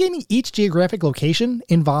 Investigating each geographic location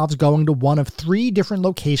involves going to one of 3 different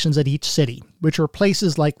locations at each city, which are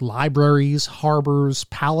places like libraries, harbors,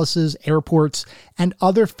 palaces, airports, and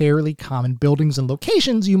other fairly common buildings and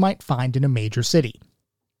locations you might find in a major city.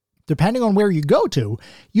 Depending on where you go to,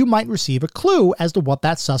 you might receive a clue as to what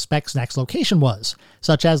that suspect's next location was,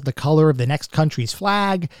 such as the color of the next country's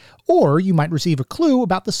flag, or you might receive a clue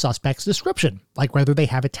about the suspect's description, like whether they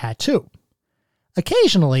have a tattoo.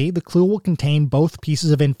 Occasionally, the clue will contain both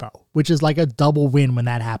pieces of info, which is like a double win when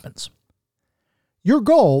that happens. Your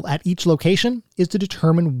goal at each location is to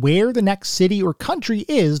determine where the next city or country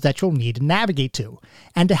is that you'll need to navigate to,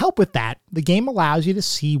 and to help with that, the game allows you to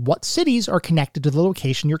see what cities are connected to the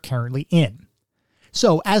location you're currently in.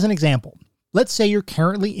 So, as an example, let's say you're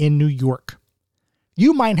currently in New York.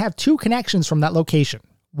 You might have 2 connections from that location,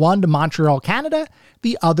 one to Montreal, Canada,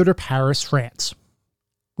 the other to Paris, France.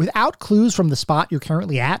 Without clues from the spot you're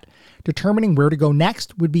currently at, determining where to go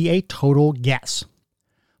next would be a total guess.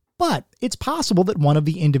 But it's possible that one of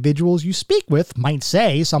the individuals you speak with might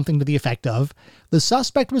say something to the effect of, the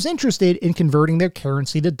suspect was interested in converting their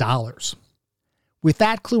currency to dollars. With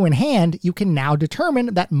that clue in hand, you can now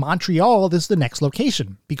determine that Montreal is the next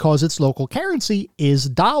location, because its local currency is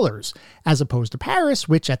dollars, as opposed to Paris,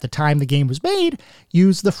 which at the time the game was made,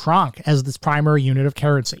 used the franc as its primary unit of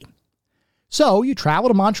currency. So you travel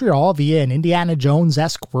to Montreal via an Indiana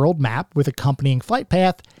Jones-esque world map with accompanying flight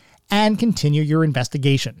path and continue your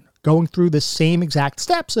investigation, going through the same exact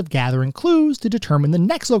steps of gathering clues to determine the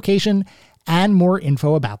next location and more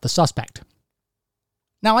info about the suspect.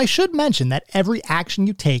 Now I should mention that every action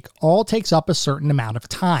you take all takes up a certain amount of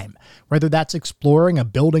time, whether that's exploring a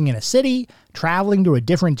building in a city, traveling to a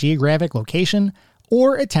different geographic location,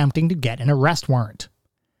 or attempting to get an arrest warrant.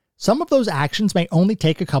 Some of those actions may only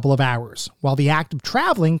take a couple of hours, while the act of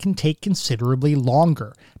traveling can take considerably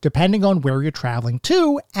longer, depending on where you're traveling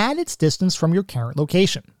to and its distance from your current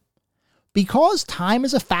location. Because time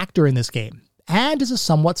is a factor in this game, and is a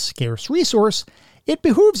somewhat scarce resource, it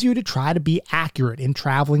behooves you to try to be accurate in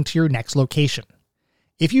traveling to your next location.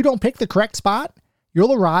 If you don't pick the correct spot,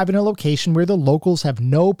 you'll arrive in a location where the locals have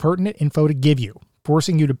no pertinent info to give you,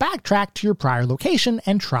 forcing you to backtrack to your prior location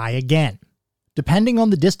and try again. Depending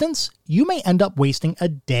on the distance, you may end up wasting a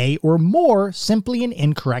day or more simply in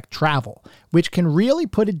incorrect travel, which can really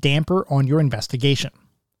put a damper on your investigation.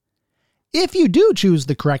 If you do choose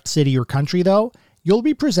the correct city or country, though, you'll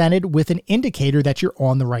be presented with an indicator that you're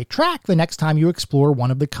on the right track the next time you explore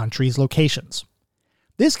one of the country's locations.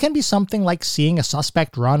 This can be something like seeing a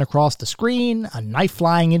suspect run across the screen, a knife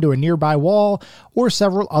flying into a nearby wall, or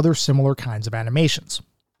several other similar kinds of animations.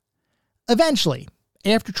 Eventually,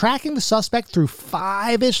 after tracking the suspect through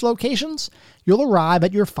 5-ish locations, you'll arrive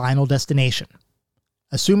at your final destination.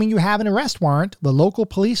 Assuming you have an arrest warrant, the local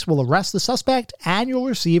police will arrest the suspect and you'll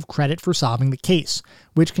receive credit for solving the case,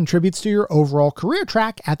 which contributes to your overall career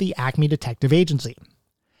track at the Acme Detective Agency.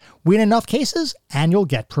 Win enough cases and you'll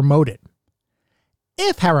get promoted.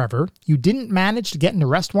 If, however, you didn't manage to get an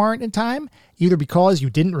arrest warrant in time, either because you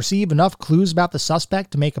didn't receive enough clues about the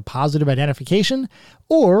suspect to make a positive identification,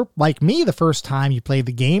 or, like me the first time you played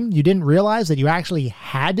the game, you didn't realize that you actually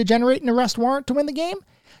had to generate an arrest warrant to win the game,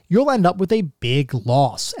 you'll end up with a big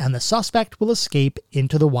loss, and the suspect will escape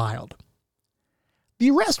into the wild. The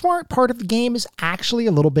arrest warrant part of the game is actually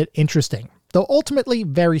a little bit interesting, though ultimately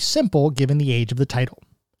very simple given the age of the title.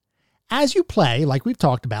 As you play, like we've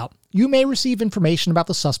talked about, you may receive information about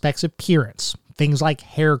the suspect's appearance, things like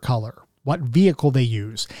hair color, what vehicle they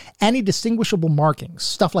use, any distinguishable markings,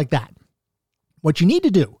 stuff like that. What you need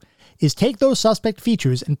to do is take those suspect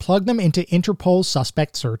features and plug them into Interpol's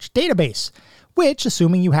suspect search database, which,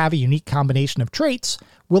 assuming you have a unique combination of traits,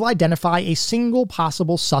 will identify a single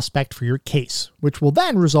possible suspect for your case, which will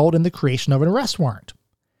then result in the creation of an arrest warrant.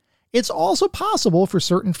 It's also possible for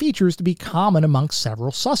certain features to be common amongst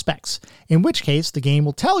several suspects, in which case the game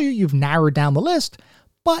will tell you you've narrowed down the list,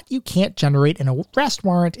 but you can't generate an arrest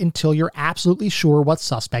warrant until you're absolutely sure what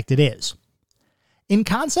suspect it is. In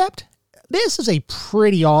concept, this is a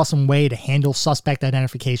pretty awesome way to handle suspect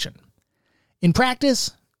identification. In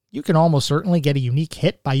practice, you can almost certainly get a unique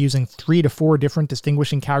hit by using 3 to 4 different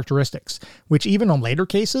distinguishing characteristics, which even on later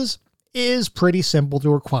cases is pretty simple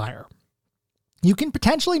to acquire. You can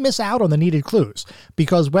potentially miss out on the needed clues,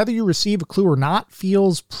 because whether you receive a clue or not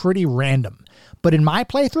feels pretty random. But in my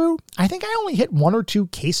playthrough, I think I only hit 1 or 2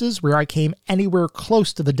 cases where I came anywhere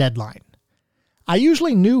close to the deadline. I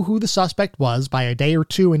usually knew who the suspect was by a day or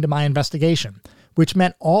 2 into my investigation, which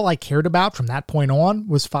meant all I cared about from that point on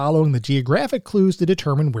was following the geographic clues to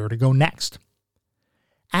determine where to go next.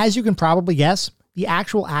 As you can probably guess, the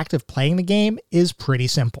actual act of playing the game is pretty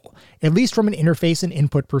simple, at least from an interface and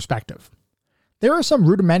input perspective. There are some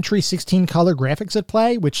rudimentary 16-color graphics at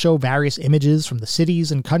play which show various images from the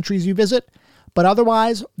cities and countries you visit, but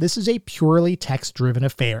otherwise, this is a purely text-driven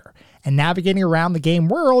affair, and navigating around the game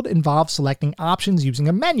world involves selecting options using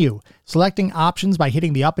a menu, selecting options by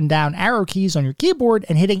hitting the up and down arrow keys on your keyboard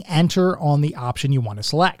and hitting enter on the option you want to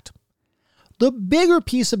select. The bigger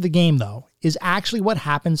piece of the game, though, is actually what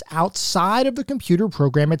happens outside of the computer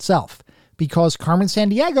program itself, because Carmen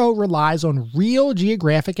Sandiego relies on real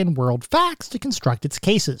geographic and world facts to construct its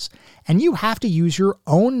cases, and you have to use your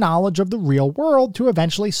own knowledge of the real world to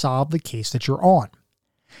eventually solve the case that you're on.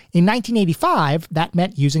 In 1985, that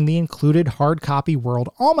meant using the included hard copy World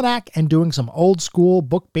Almanac and doing some old-school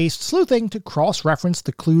book-based sleuthing to cross-reference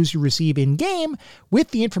the clues you receive in-game with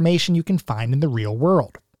the information you can find in the real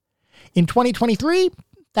world. In 2023,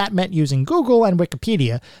 that meant using Google and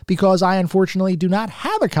Wikipedia, because I unfortunately do not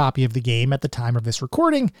have a copy of the game at the time of this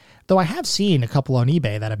recording, though I have seen a couple on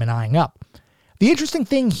eBay that I've been eyeing up. The interesting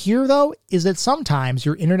thing here, though, is that sometimes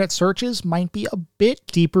your internet searches might be a bit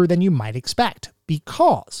deeper than you might expect,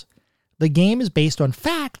 because the game is based on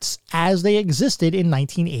facts as they existed in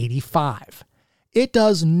 1985. It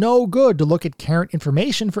does no good to look at current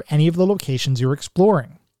information for any of the locations you're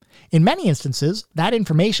exploring. In many instances, that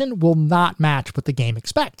information will not match what the game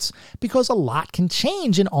expects, because a lot can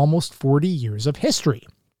change in almost 40 years of history.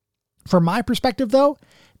 From my perspective, though,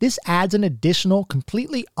 this adds an additional,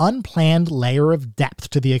 completely unplanned layer of depth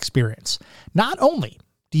to the experience. Not only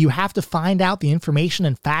do you have to find out the information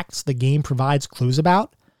and facts the game provides clues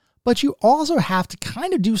about, but you also have to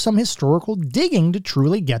kind of do some historical digging to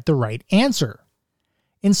truly get the right answer.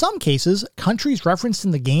 In some cases, countries referenced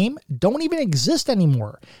in the game don't even exist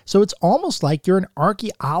anymore, so it's almost like you're an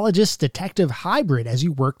archaeologist-detective hybrid as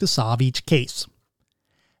you work to solve each case.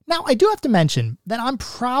 Now, I do have to mention that I'm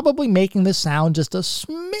probably making this sound just a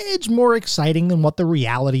smidge more exciting than what the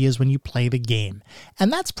reality is when you play the game,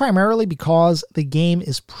 and that's primarily because the game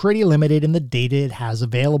is pretty limited in the data it has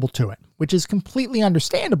available to it, which is completely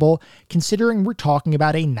understandable considering we're talking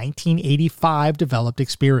about a 1985 developed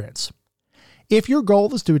experience. If your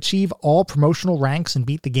goal is to achieve all promotional ranks and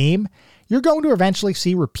beat the game, you're going to eventually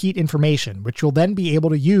see repeat information, which you'll then be able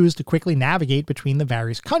to use to quickly navigate between the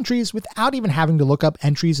various countries without even having to look up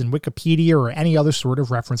entries in Wikipedia or any other sort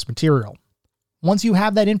of reference material. Once you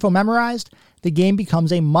have that info memorized, the game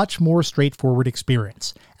becomes a much more straightforward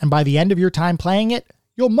experience, and by the end of your time playing it,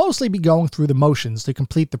 you'll mostly be going through the motions to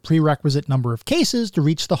complete the prerequisite number of cases to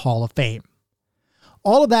reach the Hall of Fame.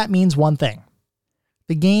 All of that means one thing.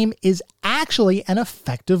 The game is actually an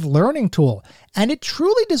effective learning tool, and it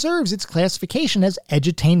truly deserves its classification as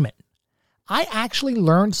edutainment. I actually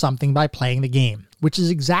learned something by playing the game, which is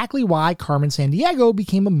exactly why Carmen Sandiego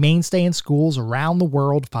became a mainstay in schools around the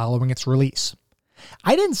world following its release.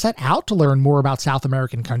 I didn't set out to learn more about South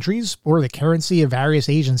American countries or the currency of various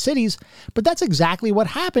Asian cities, but that's exactly what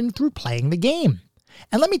happened through playing the game.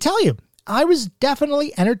 And let me tell you, I was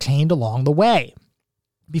definitely entertained along the way.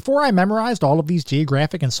 Before I memorized all of these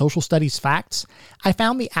geographic and social studies facts, I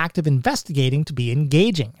found the act of investigating to be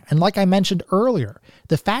engaging, and like I mentioned earlier,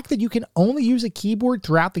 the fact that you can only use a keyboard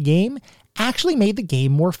throughout the game actually made the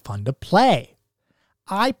game more fun to play.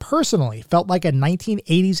 I personally felt like a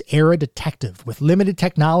 1980s era detective with limited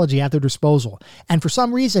technology at their disposal, and for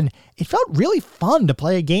some reason, it felt really fun to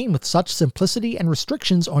play a game with such simplicity and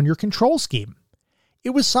restrictions on your control scheme.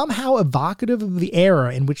 It was somehow evocative of the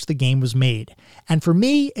era in which the game was made, and for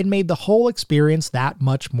me, it made the whole experience that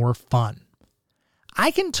much more fun.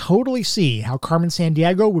 I can totally see how Carmen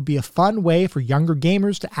Sandiego would be a fun way for younger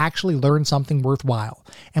gamers to actually learn something worthwhile.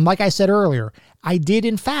 And like I said earlier, I did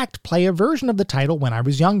in fact play a version of the title when I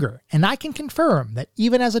was younger, and I can confirm that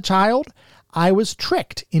even as a child, I was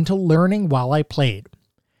tricked into learning while I played.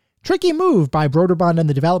 Tricky move by Broderbund and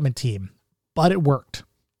the development team, but it worked.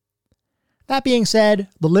 That being said,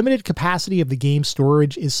 the limited capacity of the game's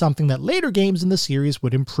storage is something that later games in the series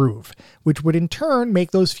would improve, which would in turn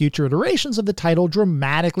make those future iterations of the title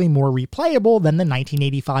dramatically more replayable than the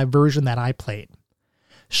 1985 version that I played.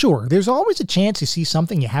 Sure, there's always a chance you see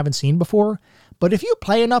something you haven't seen before, but if you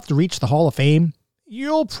play enough to reach the Hall of Fame,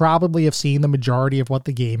 you'll probably have seen the majority of what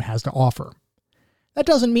the game has to offer. That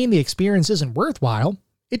doesn't mean the experience isn't worthwhile,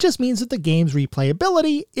 it just means that the game's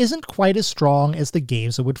replayability isn't quite as strong as the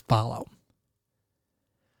games that would follow.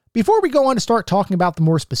 Before we go on to start talking about the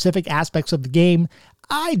more specific aspects of the game,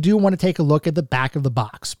 I do want to take a look at the back of the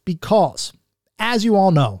box because, as you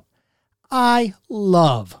all know, I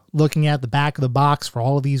love looking at the back of the box for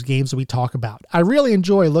all of these games that we talk about. I really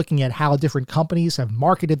enjoy looking at how different companies have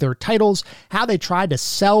marketed their titles, how they tried to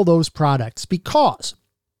sell those products, because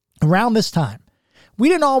around this time, we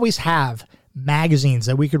didn't always have magazines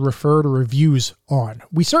that we could refer to reviews on.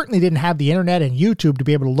 We certainly didn't have the internet and YouTube to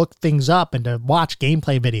be able to look things up and to watch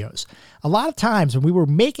gameplay videos. A lot of times when we were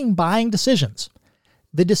making buying decisions,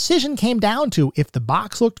 the decision came down to if the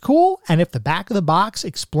box looked cool and if the back of the box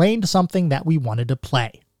explained something that we wanted to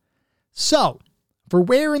play. So, for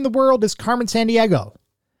where in the world is Carmen Sandiego?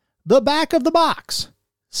 The back of the box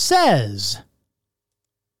says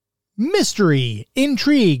Mystery,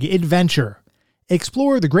 Intrigue, Adventure.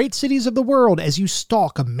 Explore the great cities of the world as you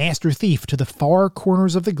stalk a master thief to the far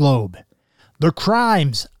corners of the globe. The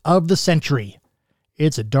crimes of the century.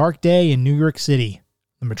 It's a dark day in New York City.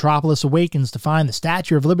 The metropolis awakens to find the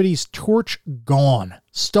Statue of Liberty's torch gone,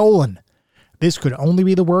 stolen. This could only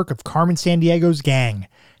be the work of Carmen Sandiego's gang,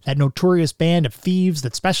 that notorious band of thieves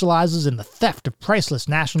that specializes in the theft of priceless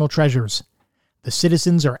national treasures. The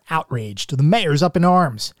citizens are outraged, the mayor's up in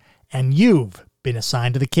arms, and you've been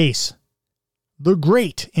assigned to the case. The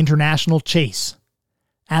Great International Chase.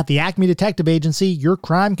 At the Acme Detective Agency, your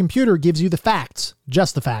crime computer gives you the facts,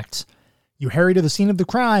 just the facts. You hurry to the scene of the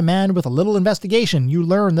crime and, with a little investigation, you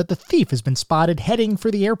learn that the thief has been spotted heading for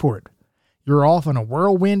the airport. You're off on a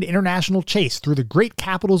whirlwind international chase through the great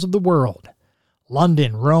capitals of the world.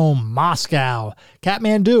 London, Rome, Moscow,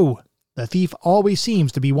 Kathmandu. The thief always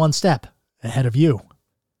seems to be one step ahead of you.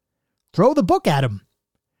 Throw the book at him.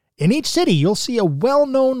 In each city, you'll see a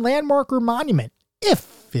well-known landmark or monument,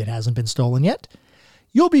 if it hasn't been stolen yet.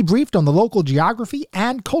 You'll be briefed on the local geography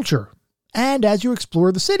and culture. And as you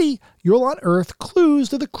explore the city, you'll unearth clues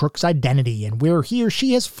to the crook's identity and where he or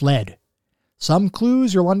she has fled. Some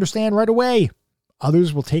clues you'll understand right away.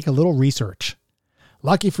 Others will take a little research.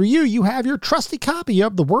 Lucky for you, you have your trusty copy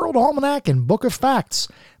of the World Almanac and Book of Facts,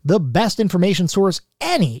 the best information source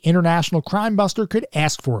any international crime buster could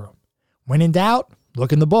ask for. When in doubt,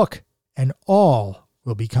 look in the book, and all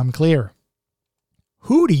will become clear.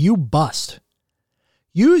 Who do you bust?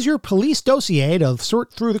 Use your police dossier to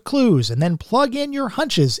sort through the clues and then plug in your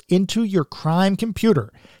hunches into your crime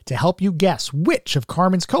computer to help you guess which of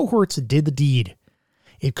Carmen's cohorts did the deed.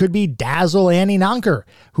 It could be Dazzle Annie Nonker,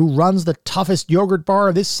 who runs the toughest yogurt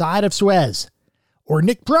bar this side of Suez. Or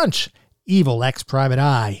Nick Brunch, evil ex-private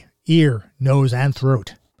eye, ear, nose, and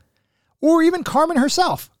throat. Or even Carmen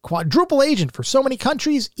herself, quadruple agent for so many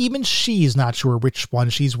countries, even she's not sure which one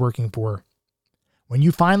she's working for. When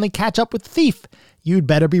you finally catch up with the thief, you'd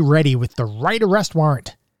better be ready with the right arrest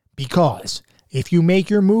warrant. Because if you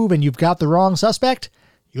make your move and you've got the wrong suspect,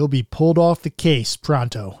 you'll be pulled off the case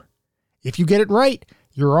pronto. If you get it right,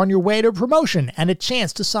 you're on your way to promotion and a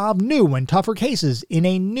chance to solve new and tougher cases in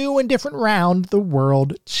a new and different round the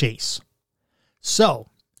world chase. So,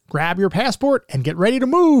 grab your passport and get ready to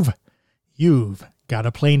move. You've got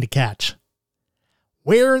a plane to catch.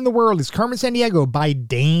 Where in the World is Carmen Sandiego by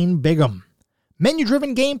Dane Bigham.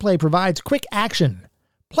 Menu-driven gameplay provides quick action.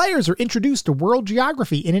 Players are introduced to world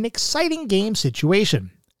geography in an exciting game situation.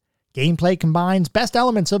 Gameplay combines best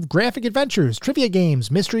elements of graphic adventures, trivia games,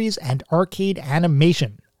 mysteries, and arcade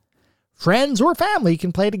animation. Friends or family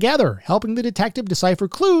can play together, helping the detective decipher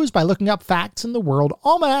clues by looking up facts in the World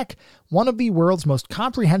Almanac, one of the world's most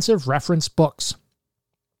comprehensive reference books.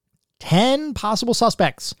 10 possible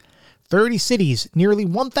suspects, 30 cities, nearly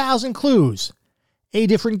 1,000 clues. A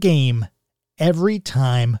different game every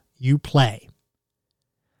time you play.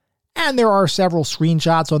 And there are several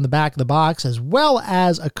screenshots on the back of the box, as well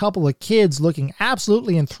as a couple of kids looking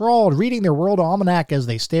absolutely enthralled reading their World Almanac as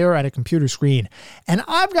they stare at a computer screen. And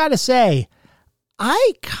I've got to say,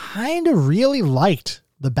 I kind of really liked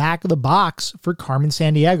the back of the box for Carmen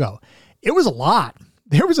Sandiego. It was a lot.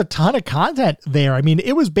 There was a ton of content there. I mean,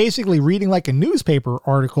 it was basically reading like a newspaper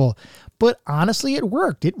article, but honestly, it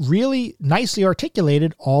worked. It really nicely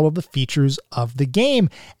articulated all of the features of the game.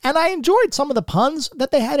 And I enjoyed some of the puns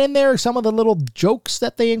that they had in there, some of the little jokes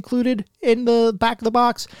that they included in the back of the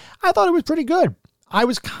box. I thought it was pretty good. I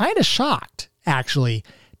was kind of shocked, actually,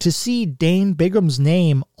 to see Dane Bigham's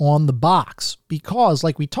name on the box because,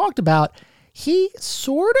 like we talked about, he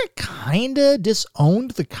sort of kind of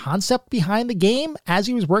disowned the concept behind the game as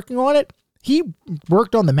he was working on it. He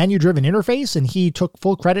worked on the menu-driven interface and he took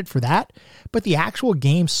full credit for that, but the actual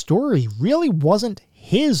game story really wasn't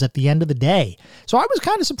his at the end of the day. So I was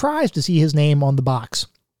kind of surprised to see his name on the box.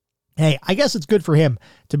 Hey, I guess it's good for him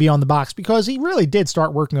to be on the box because he really did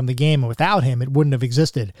start working on the game, and without him, it wouldn't have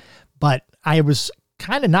existed. But I was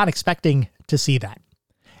kind of not expecting to see that.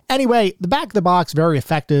 Anyway, the back of the box, very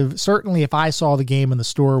effective. Certainly, if I saw the game in the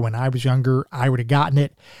store when I was younger, I would have gotten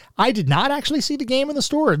it. I did not actually see the game in the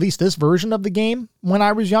store, at least this version of the game, when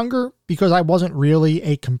I was younger, because I wasn't really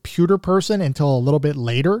a computer person until a little bit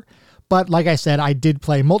later. But like I said, I did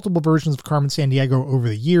play multiple versions of Carmen Sandiego over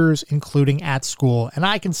the years, including at school. And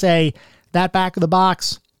I can say that back of the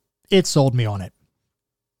box, it sold me on it.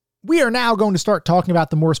 We are now going to start talking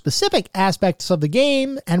about the more specific aspects of the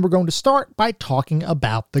game, and we're going to start by talking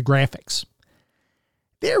about the graphics.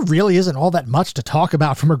 There really isn't all that much to talk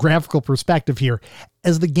about from a graphical perspective here,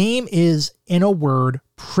 as the game is, in a word,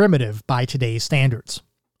 primitive by today's standards.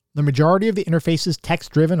 The majority of the interface is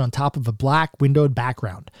text-driven on top of a black windowed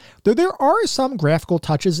background, though there are some graphical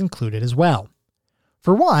touches included as well.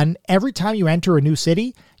 For one, every time you enter a new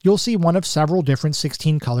city, you'll see one of several different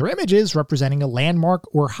 16-color images representing a landmark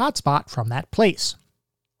or hotspot from that place.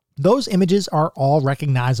 Those images are all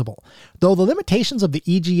recognizable, though the limitations of the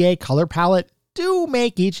EGA color palette do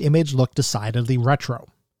make each image look decidedly retro.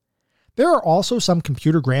 There are also some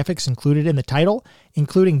computer graphics included in the title,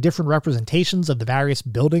 including different representations of the various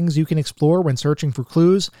buildings you can explore when searching for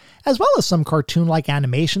clues, as well as some cartoon-like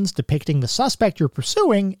animations depicting the suspect you're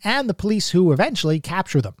pursuing and the police who eventually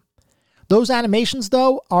capture them. Those animations,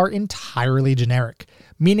 though, are entirely generic,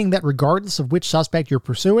 meaning that regardless of which suspect you're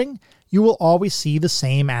pursuing, you will always see the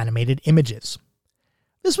same animated images.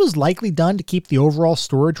 This was likely done to keep the overall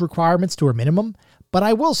storage requirements to a minimum, but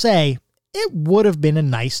I will say, it would have been a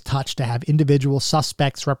nice touch to have individual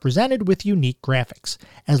suspects represented with unique graphics,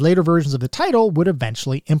 as later versions of the title would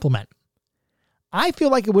eventually implement. I feel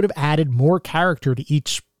like it would have added more character to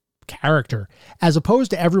each character, as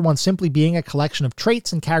opposed to everyone simply being a collection of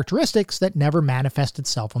traits and characteristics that never manifest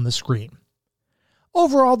itself on the screen.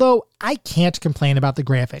 Overall, though, I can't complain about the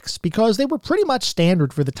graphics, because they were pretty much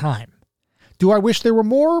standard for the time. Do I wish there were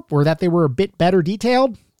more, or that they were a bit better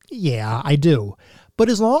detailed? Yeah, I do. But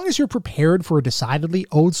as long as you're prepared for a decidedly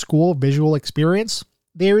old-school visual experience,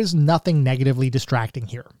 there is nothing negatively distracting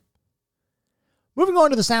here. Moving on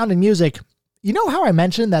to the sound and music, you know how I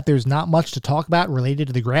mentioned that there's not much to talk about related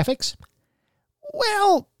to the graphics?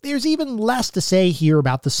 Well, there's even less to say here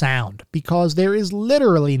about the sound, because there is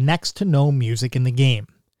literally next to no music in the game.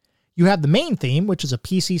 You have the main theme, which is a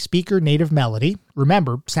PC speaker native melody.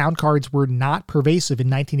 Remember, sound cards were not pervasive in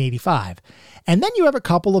 1985. And then you have a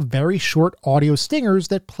couple of very short audio stingers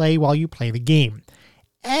that play while you play the game.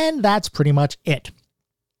 And that's pretty much it.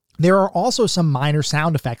 There are also some minor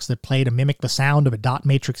sound effects that play to mimic the sound of a dot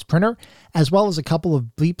matrix printer, as well as a couple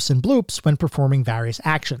of bleeps and bloops when performing various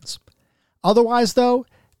actions. Otherwise, though,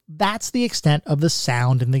 that's the extent of the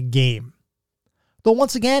sound in the game. Though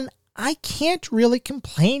once again, I can't really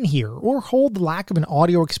complain here or hold the lack of an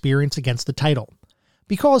audio experience against the title,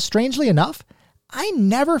 because strangely enough, I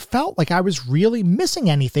never felt like I was really missing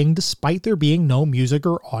anything despite there being no music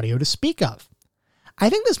or audio to speak of. I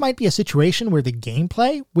think this might be a situation where the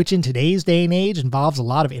gameplay, which in today's day and age involves a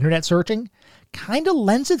lot of internet searching, kinda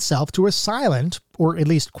lends itself to a silent, or at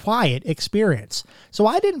least quiet, experience, so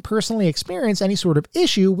I didn't personally experience any sort of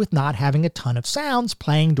issue with not having a ton of sounds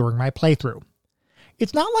playing during my playthrough.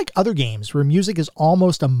 It's not like other games where music is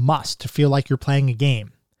almost a must to feel like you're playing a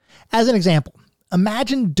game. As an example,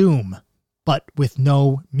 imagine Doom, but with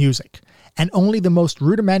no music, and only the most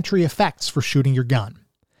rudimentary effects for shooting your gun.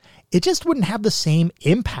 It just wouldn't have the same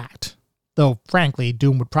impact, though frankly,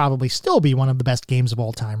 Doom would probably still be one of the best games of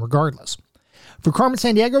all time regardless. For Carmen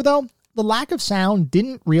Sandiego, though, the lack of sound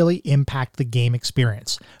didn't really impact the game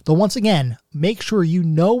experience, though once again, make sure you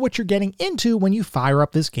know what you're getting into when you fire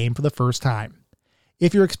up this game for the first time.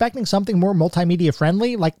 If you're expecting something more multimedia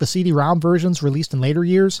friendly, like the CD-ROM versions released in later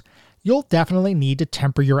years, you'll definitely need to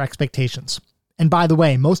temper your expectations. And by the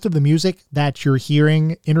way, most of the music that you're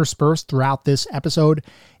hearing interspersed throughout this episode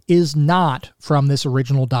is not from this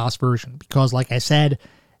original DOS version, because like I said,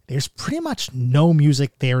 there's pretty much no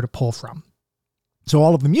music there to pull from. So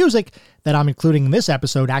all of the music that I'm including in this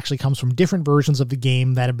episode actually comes from different versions of the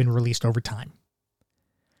game that have been released over time.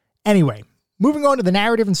 Anyway, moving on to the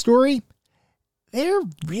narrative and story, there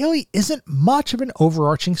really isn't much of an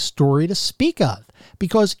overarching story to speak of,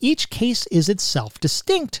 because each case is itself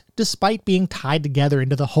distinct, despite being tied together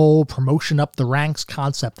into the whole promotion up the ranks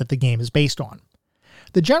concept that the game is based on.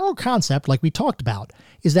 The general concept, like we talked about,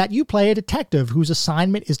 is that you play a detective whose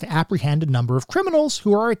assignment is to apprehend a number of criminals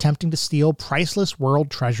who are attempting to steal priceless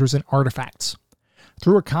world treasures and artifacts.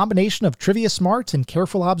 Through a combination of trivia smarts and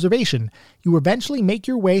careful observation, you eventually make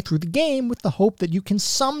your way through the game with the hope that you can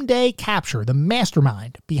someday capture the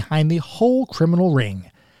mastermind behind the whole criminal ring,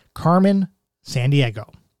 Carmen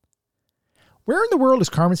Sandiego. Where in the World is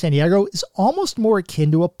Carmen Sandiego is almost more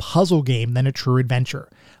akin to a puzzle game than a true adventure,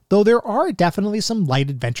 though there are definitely some light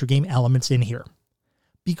adventure game elements in here.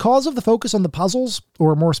 Because of the focus on the puzzles,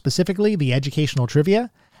 or more specifically the educational trivia,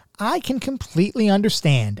 I can completely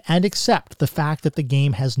understand and accept the fact that the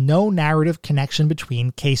game has no narrative connection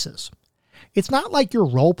between cases. It's not like you're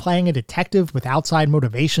role-playing a detective with outside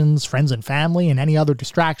motivations, friends and family, and any other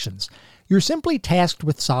distractions. You're simply tasked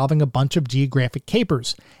with solving a bunch of geographic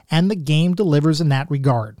capers, and the game delivers in that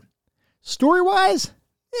regard. Story-wise,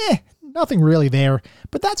 nothing really there,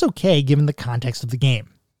 but that's okay given the context of the game.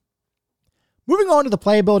 Moving on to the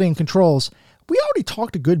playability and controls, we already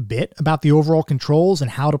talked a good bit about the overall controls and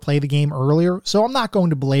how to play the game earlier, so I'm not going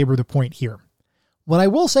to belabor the point here. What I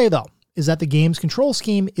will say though, is that the game's control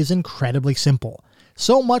scheme is incredibly simple.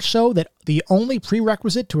 So much so that the only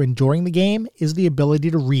prerequisite to enjoying the game is the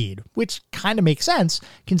ability to read, which kind of makes sense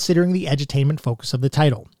considering the edutainment focus of the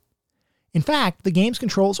title. In fact, the game's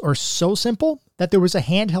controls are so simple that there was a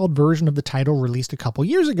handheld version of the title released a couple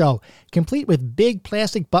years ago, complete with big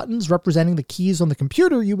plastic buttons representing the keys on the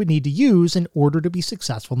computer you would need to use in order to be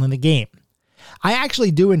successful in the game. I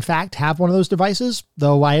actually do in fact have one of those devices,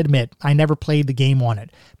 though I admit I never played the game on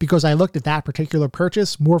it, because I looked at that particular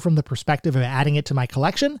purchase more from the perspective of adding it to my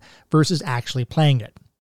collection versus actually playing it.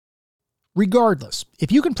 Regardless,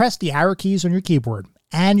 if you can press the arrow keys on your keyboard,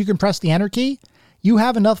 and you can press the enter key, you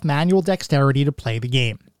have enough manual dexterity to play the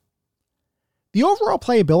game. The overall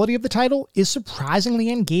playability of the title is surprisingly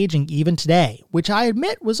engaging even today, which I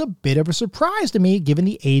admit was a bit of a surprise to me given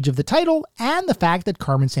the age of the title and the fact that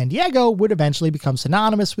Carmen Sandiego would eventually become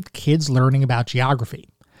synonymous with kids learning about geography.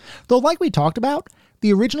 Though like we talked about,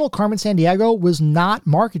 the original Carmen Sandiego was not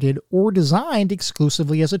marketed or designed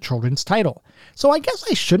exclusively as a children's title, so I guess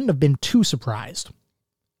I shouldn't have been too surprised.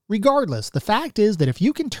 Regardless, the fact is that if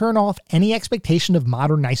you can turn off any expectation of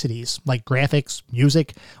modern niceties, like graphics,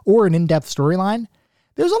 music, or an in-depth storyline,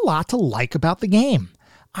 there's a lot to like about the game.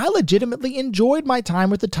 I legitimately enjoyed my time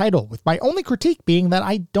with the title, with my only critique being that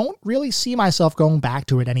I don't really see myself going back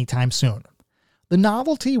to it anytime soon. The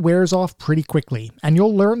novelty wears off pretty quickly, and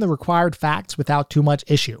you'll learn the required facts without too much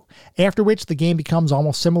issue, after which the game becomes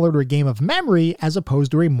almost similar to a game of memory as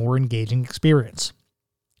opposed to a more engaging experience.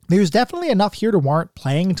 There's definitely enough here to warrant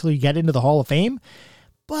playing until you get into the Hall of Fame,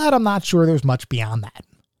 but I'm not sure there's much beyond that.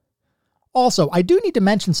 Also, I do need to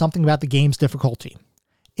mention something about the game's difficulty.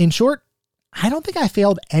 In short, I don't think I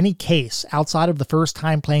failed any case outside of the first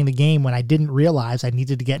time playing the game when I didn't realize I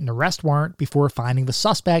needed to get an arrest warrant before finding the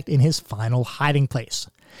suspect in his final hiding place.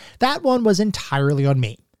 That one was entirely on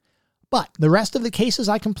me. But the rest of the cases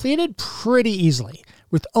I completed pretty easily,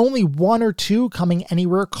 with only one or two coming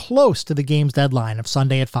anywhere close to the game's deadline of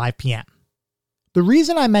Sunday at 5 p.m. The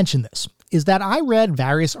reason I mention this is that I read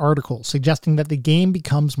various articles suggesting that the game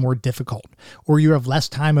becomes more difficult, or you have less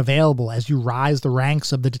time available as you rise the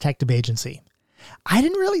ranks of the detective agency. I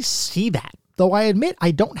didn't really see that, though I admit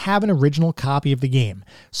I don't have an original copy of the game,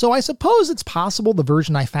 so I suppose it's possible the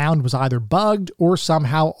version I found was either bugged or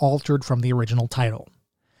somehow altered from the original title.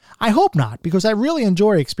 I hope not, because I really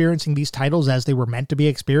enjoy experiencing these titles as they were meant to be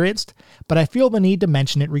experienced, but I feel the need to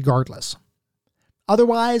mention it regardless.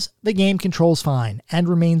 Otherwise, the game controls fine and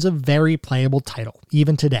remains a very playable title,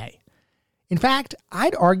 even today. In fact,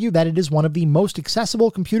 I'd argue that it is one of the most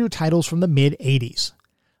accessible computer titles from the mid-80s.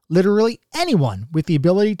 Literally anyone with the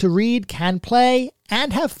ability to read can play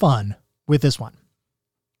and have fun with this one.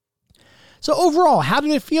 So overall, how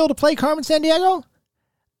did it feel to play Carmen Sandiego?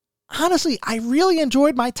 Honestly, I really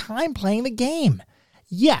enjoyed my time playing the game.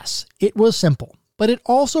 Yes, it was simple, but it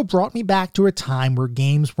also brought me back to a time where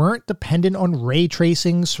games weren't dependent on ray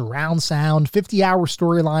tracing, surround sound, 50-hour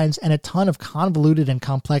storylines, and a ton of convoluted and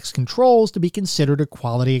complex controls to be considered a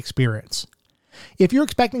quality experience. If you're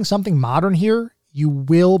expecting something modern here, you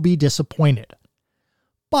will be disappointed.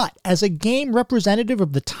 But as a game representative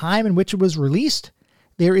of the time in which it was released,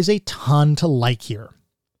 there is a ton to like here.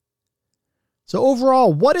 So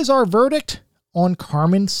overall, what is our verdict on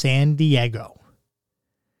Carmen Sandiego?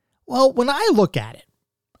 Well, when I look at it,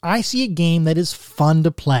 I see a game that is fun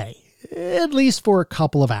to play, at least for a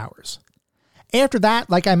couple of hours. After that,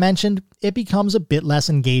 like I mentioned, it becomes a bit less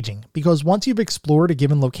engaging, because once you've explored a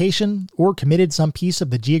given location or committed some piece of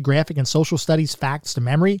the geographic and social studies facts to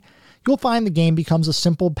memory, you'll find the game becomes a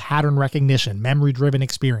simple pattern recognition, memory-driven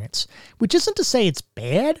experience, which isn't to say it's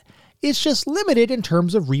bad, it's just limited in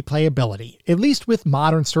terms of replayability, at least with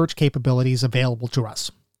modern search capabilities available to us.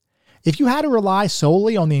 If you had to rely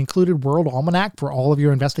solely on the included World Almanac for all of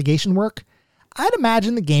your investigation work, I'd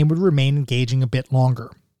imagine the game would remain engaging a bit longer.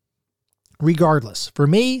 Regardless, for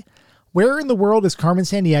me, Where in the World is Carmen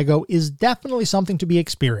Sandiego is definitely something to be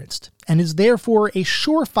experienced, and is therefore a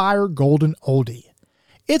surefire golden oldie.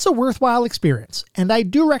 It's a worthwhile experience, and I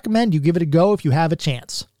do recommend you give it a go if you have a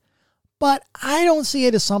chance. But I don't see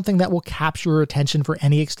it as something that will capture your attention for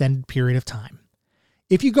any extended period of time.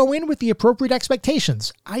 If you go in with the appropriate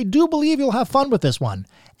expectations, I do believe you'll have fun with this one,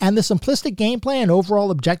 and the simplistic gameplay and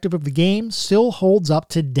overall objective of the game still holds up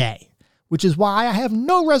today, which is why I have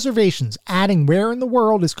no reservations adding Where in the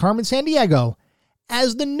World is Carmen Sandiego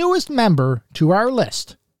as the newest member to our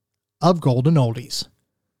list of Golden Oldies.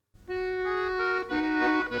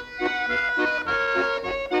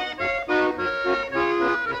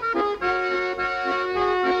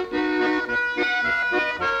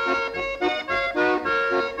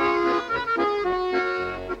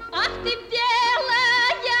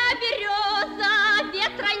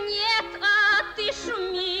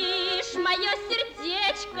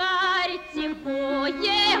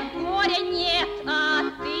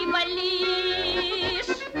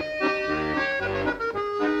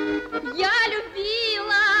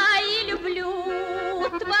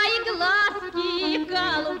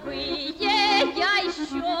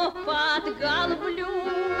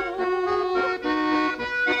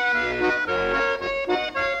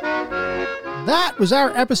 That was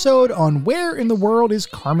our episode on Where in the World is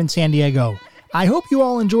Carmen Sandiego. I hope you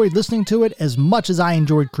all enjoyed listening to it as much as I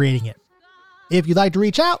enjoyed creating it. If you'd like to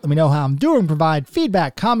reach out, let me know how I'm doing, provide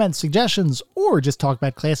feedback, comments, suggestions, or just talk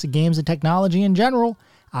about classic games and technology in general,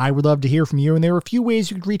 I would love to hear from you, and there are a few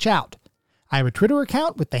ways you could reach out. I have a Twitter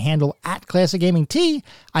account with the handle @ClassicGamingT.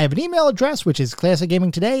 I have an email address, which is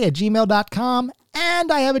classicgamingtoday@gmail.com,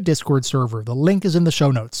 and I have a Discord server. The link is in the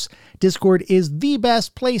show notes. Discord is the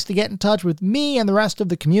best place to get in touch with me and the rest of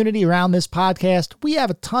the community around this podcast. We have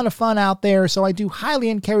a ton of fun out there, so I do highly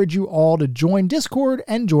encourage you all to join Discord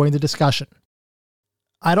and join the discussion.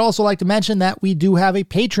 I'd also like to mention that we do have a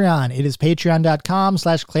Patreon. It is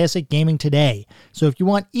patreon.com/ClassicGamingToday. So if you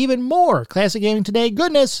want even more Classic Gaming Today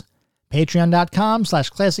goodness,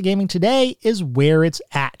 patreon.com/ClassicGamingToday is where it's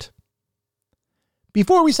at.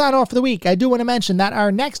 Before we sign off for the week, I do want to mention that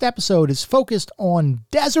our next episode is focused on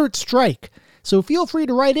Desert Strike, so feel free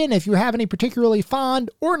to write in if you have any particularly fond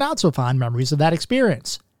or not so fond memories of that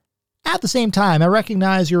experience. At the same time, I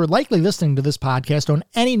recognize you're likely listening to this podcast on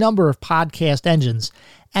any number of podcast engines,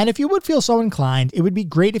 and if you would feel so inclined, it would be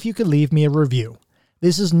great if you could leave me a review.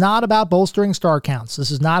 This is not about bolstering star counts.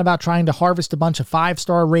 This is not about trying to harvest a bunch of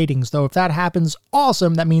 5-star ratings, though if that happens,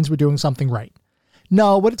 awesome, that means we're doing something right.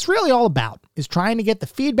 No, what it's really all about is trying to get the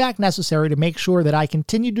feedback necessary to make sure that I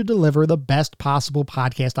continue to deliver the best possible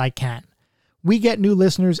podcast I can. We get new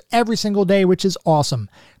listeners every single day, which is awesome.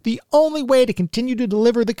 The only way to continue to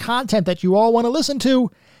deliver the content that you all want to listen to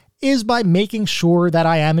is by making sure that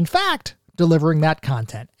I am, in fact, delivering that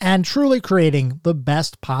content and truly creating the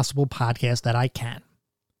best possible podcast that I can.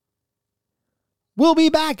 We'll be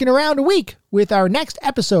back in around a week with our next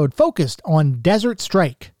episode focused on Desert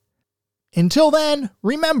Strike. Until then,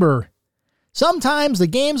 remember, sometimes the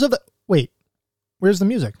games of the... Wait, where's the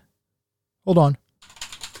music? Hold on.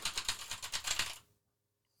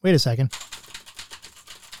 Wait a second.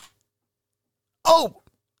 Oh,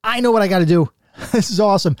 I know what I got to do. This is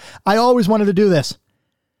awesome. I always wanted to do this.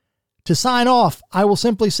 To sign off, I will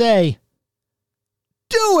simply say,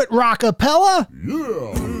 do it, Rockapella!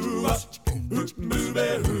 Yeah!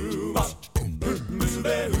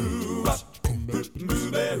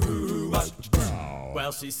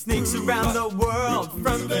 Well, she sneaks around the world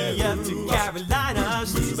from India to Carolina.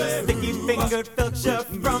 She's a sticky-fingered filcher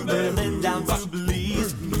from Berlin down to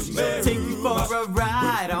Belize. She'll take you for a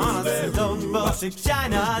ride on a slow boat to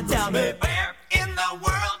China. Tell me, where in the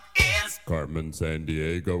world is Carmen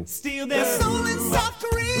Sandiego? Steal their soul in South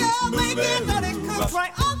Korea, making nutty cooks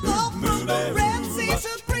right on the from the Red Sea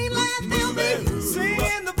to Greenland. and they'll be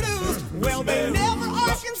singing the blues. Well, they never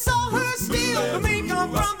Arkansas her steel. The meat come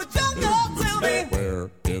from the jungle. Tell me, where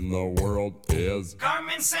in the world is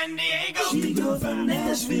Carmen Sandiego? She go from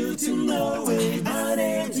Nashville to Norway, out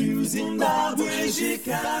there to Zimbabwe,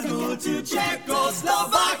 Chicago to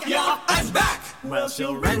Czechoslovakia and back. Well,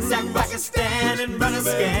 she'll ransack Pakistan and run a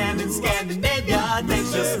scan in Scandinavia. Then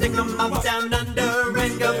she'll stick 'em up down under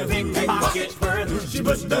and go pickpocket further. She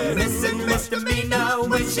was the missing misdemeanor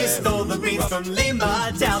when she stole the beans from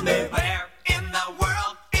Lima. Tell me, where in the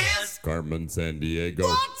world is Carmen Sandiego?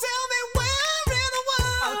 Oh, tell me where in the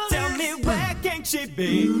world? Oh, tell me where can she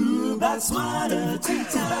be? Botswana to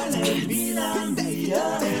Thailand, Finlandia,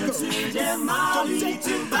 Amsterdam, Mali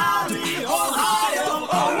to Bali, Ohio,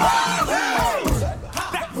 Ohio.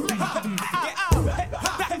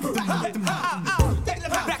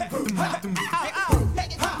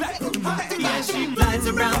 Yeah, she flies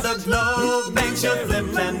around the globe and she'll flip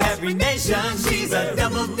them every nation. She's a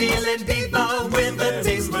double-dealing diva with a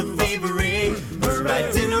taste for thievery. Her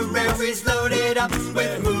itinerary's loaded up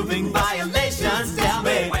with moving violations. Tell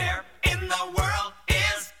me, where in the world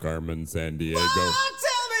is Carmen Sandiego? Oh,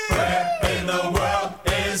 tell me, Where in the world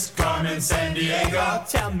is Carmen Sandiego?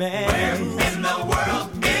 tell me, Where in the world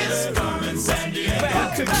is Carmen Sandiego?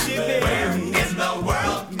 where could she be? Where in the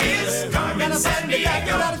world is Carmen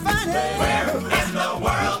Sandiego? Where in the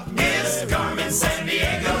world is Carmen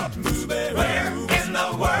Sandiego? Where in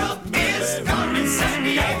the world is Carmen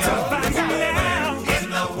Sandiego?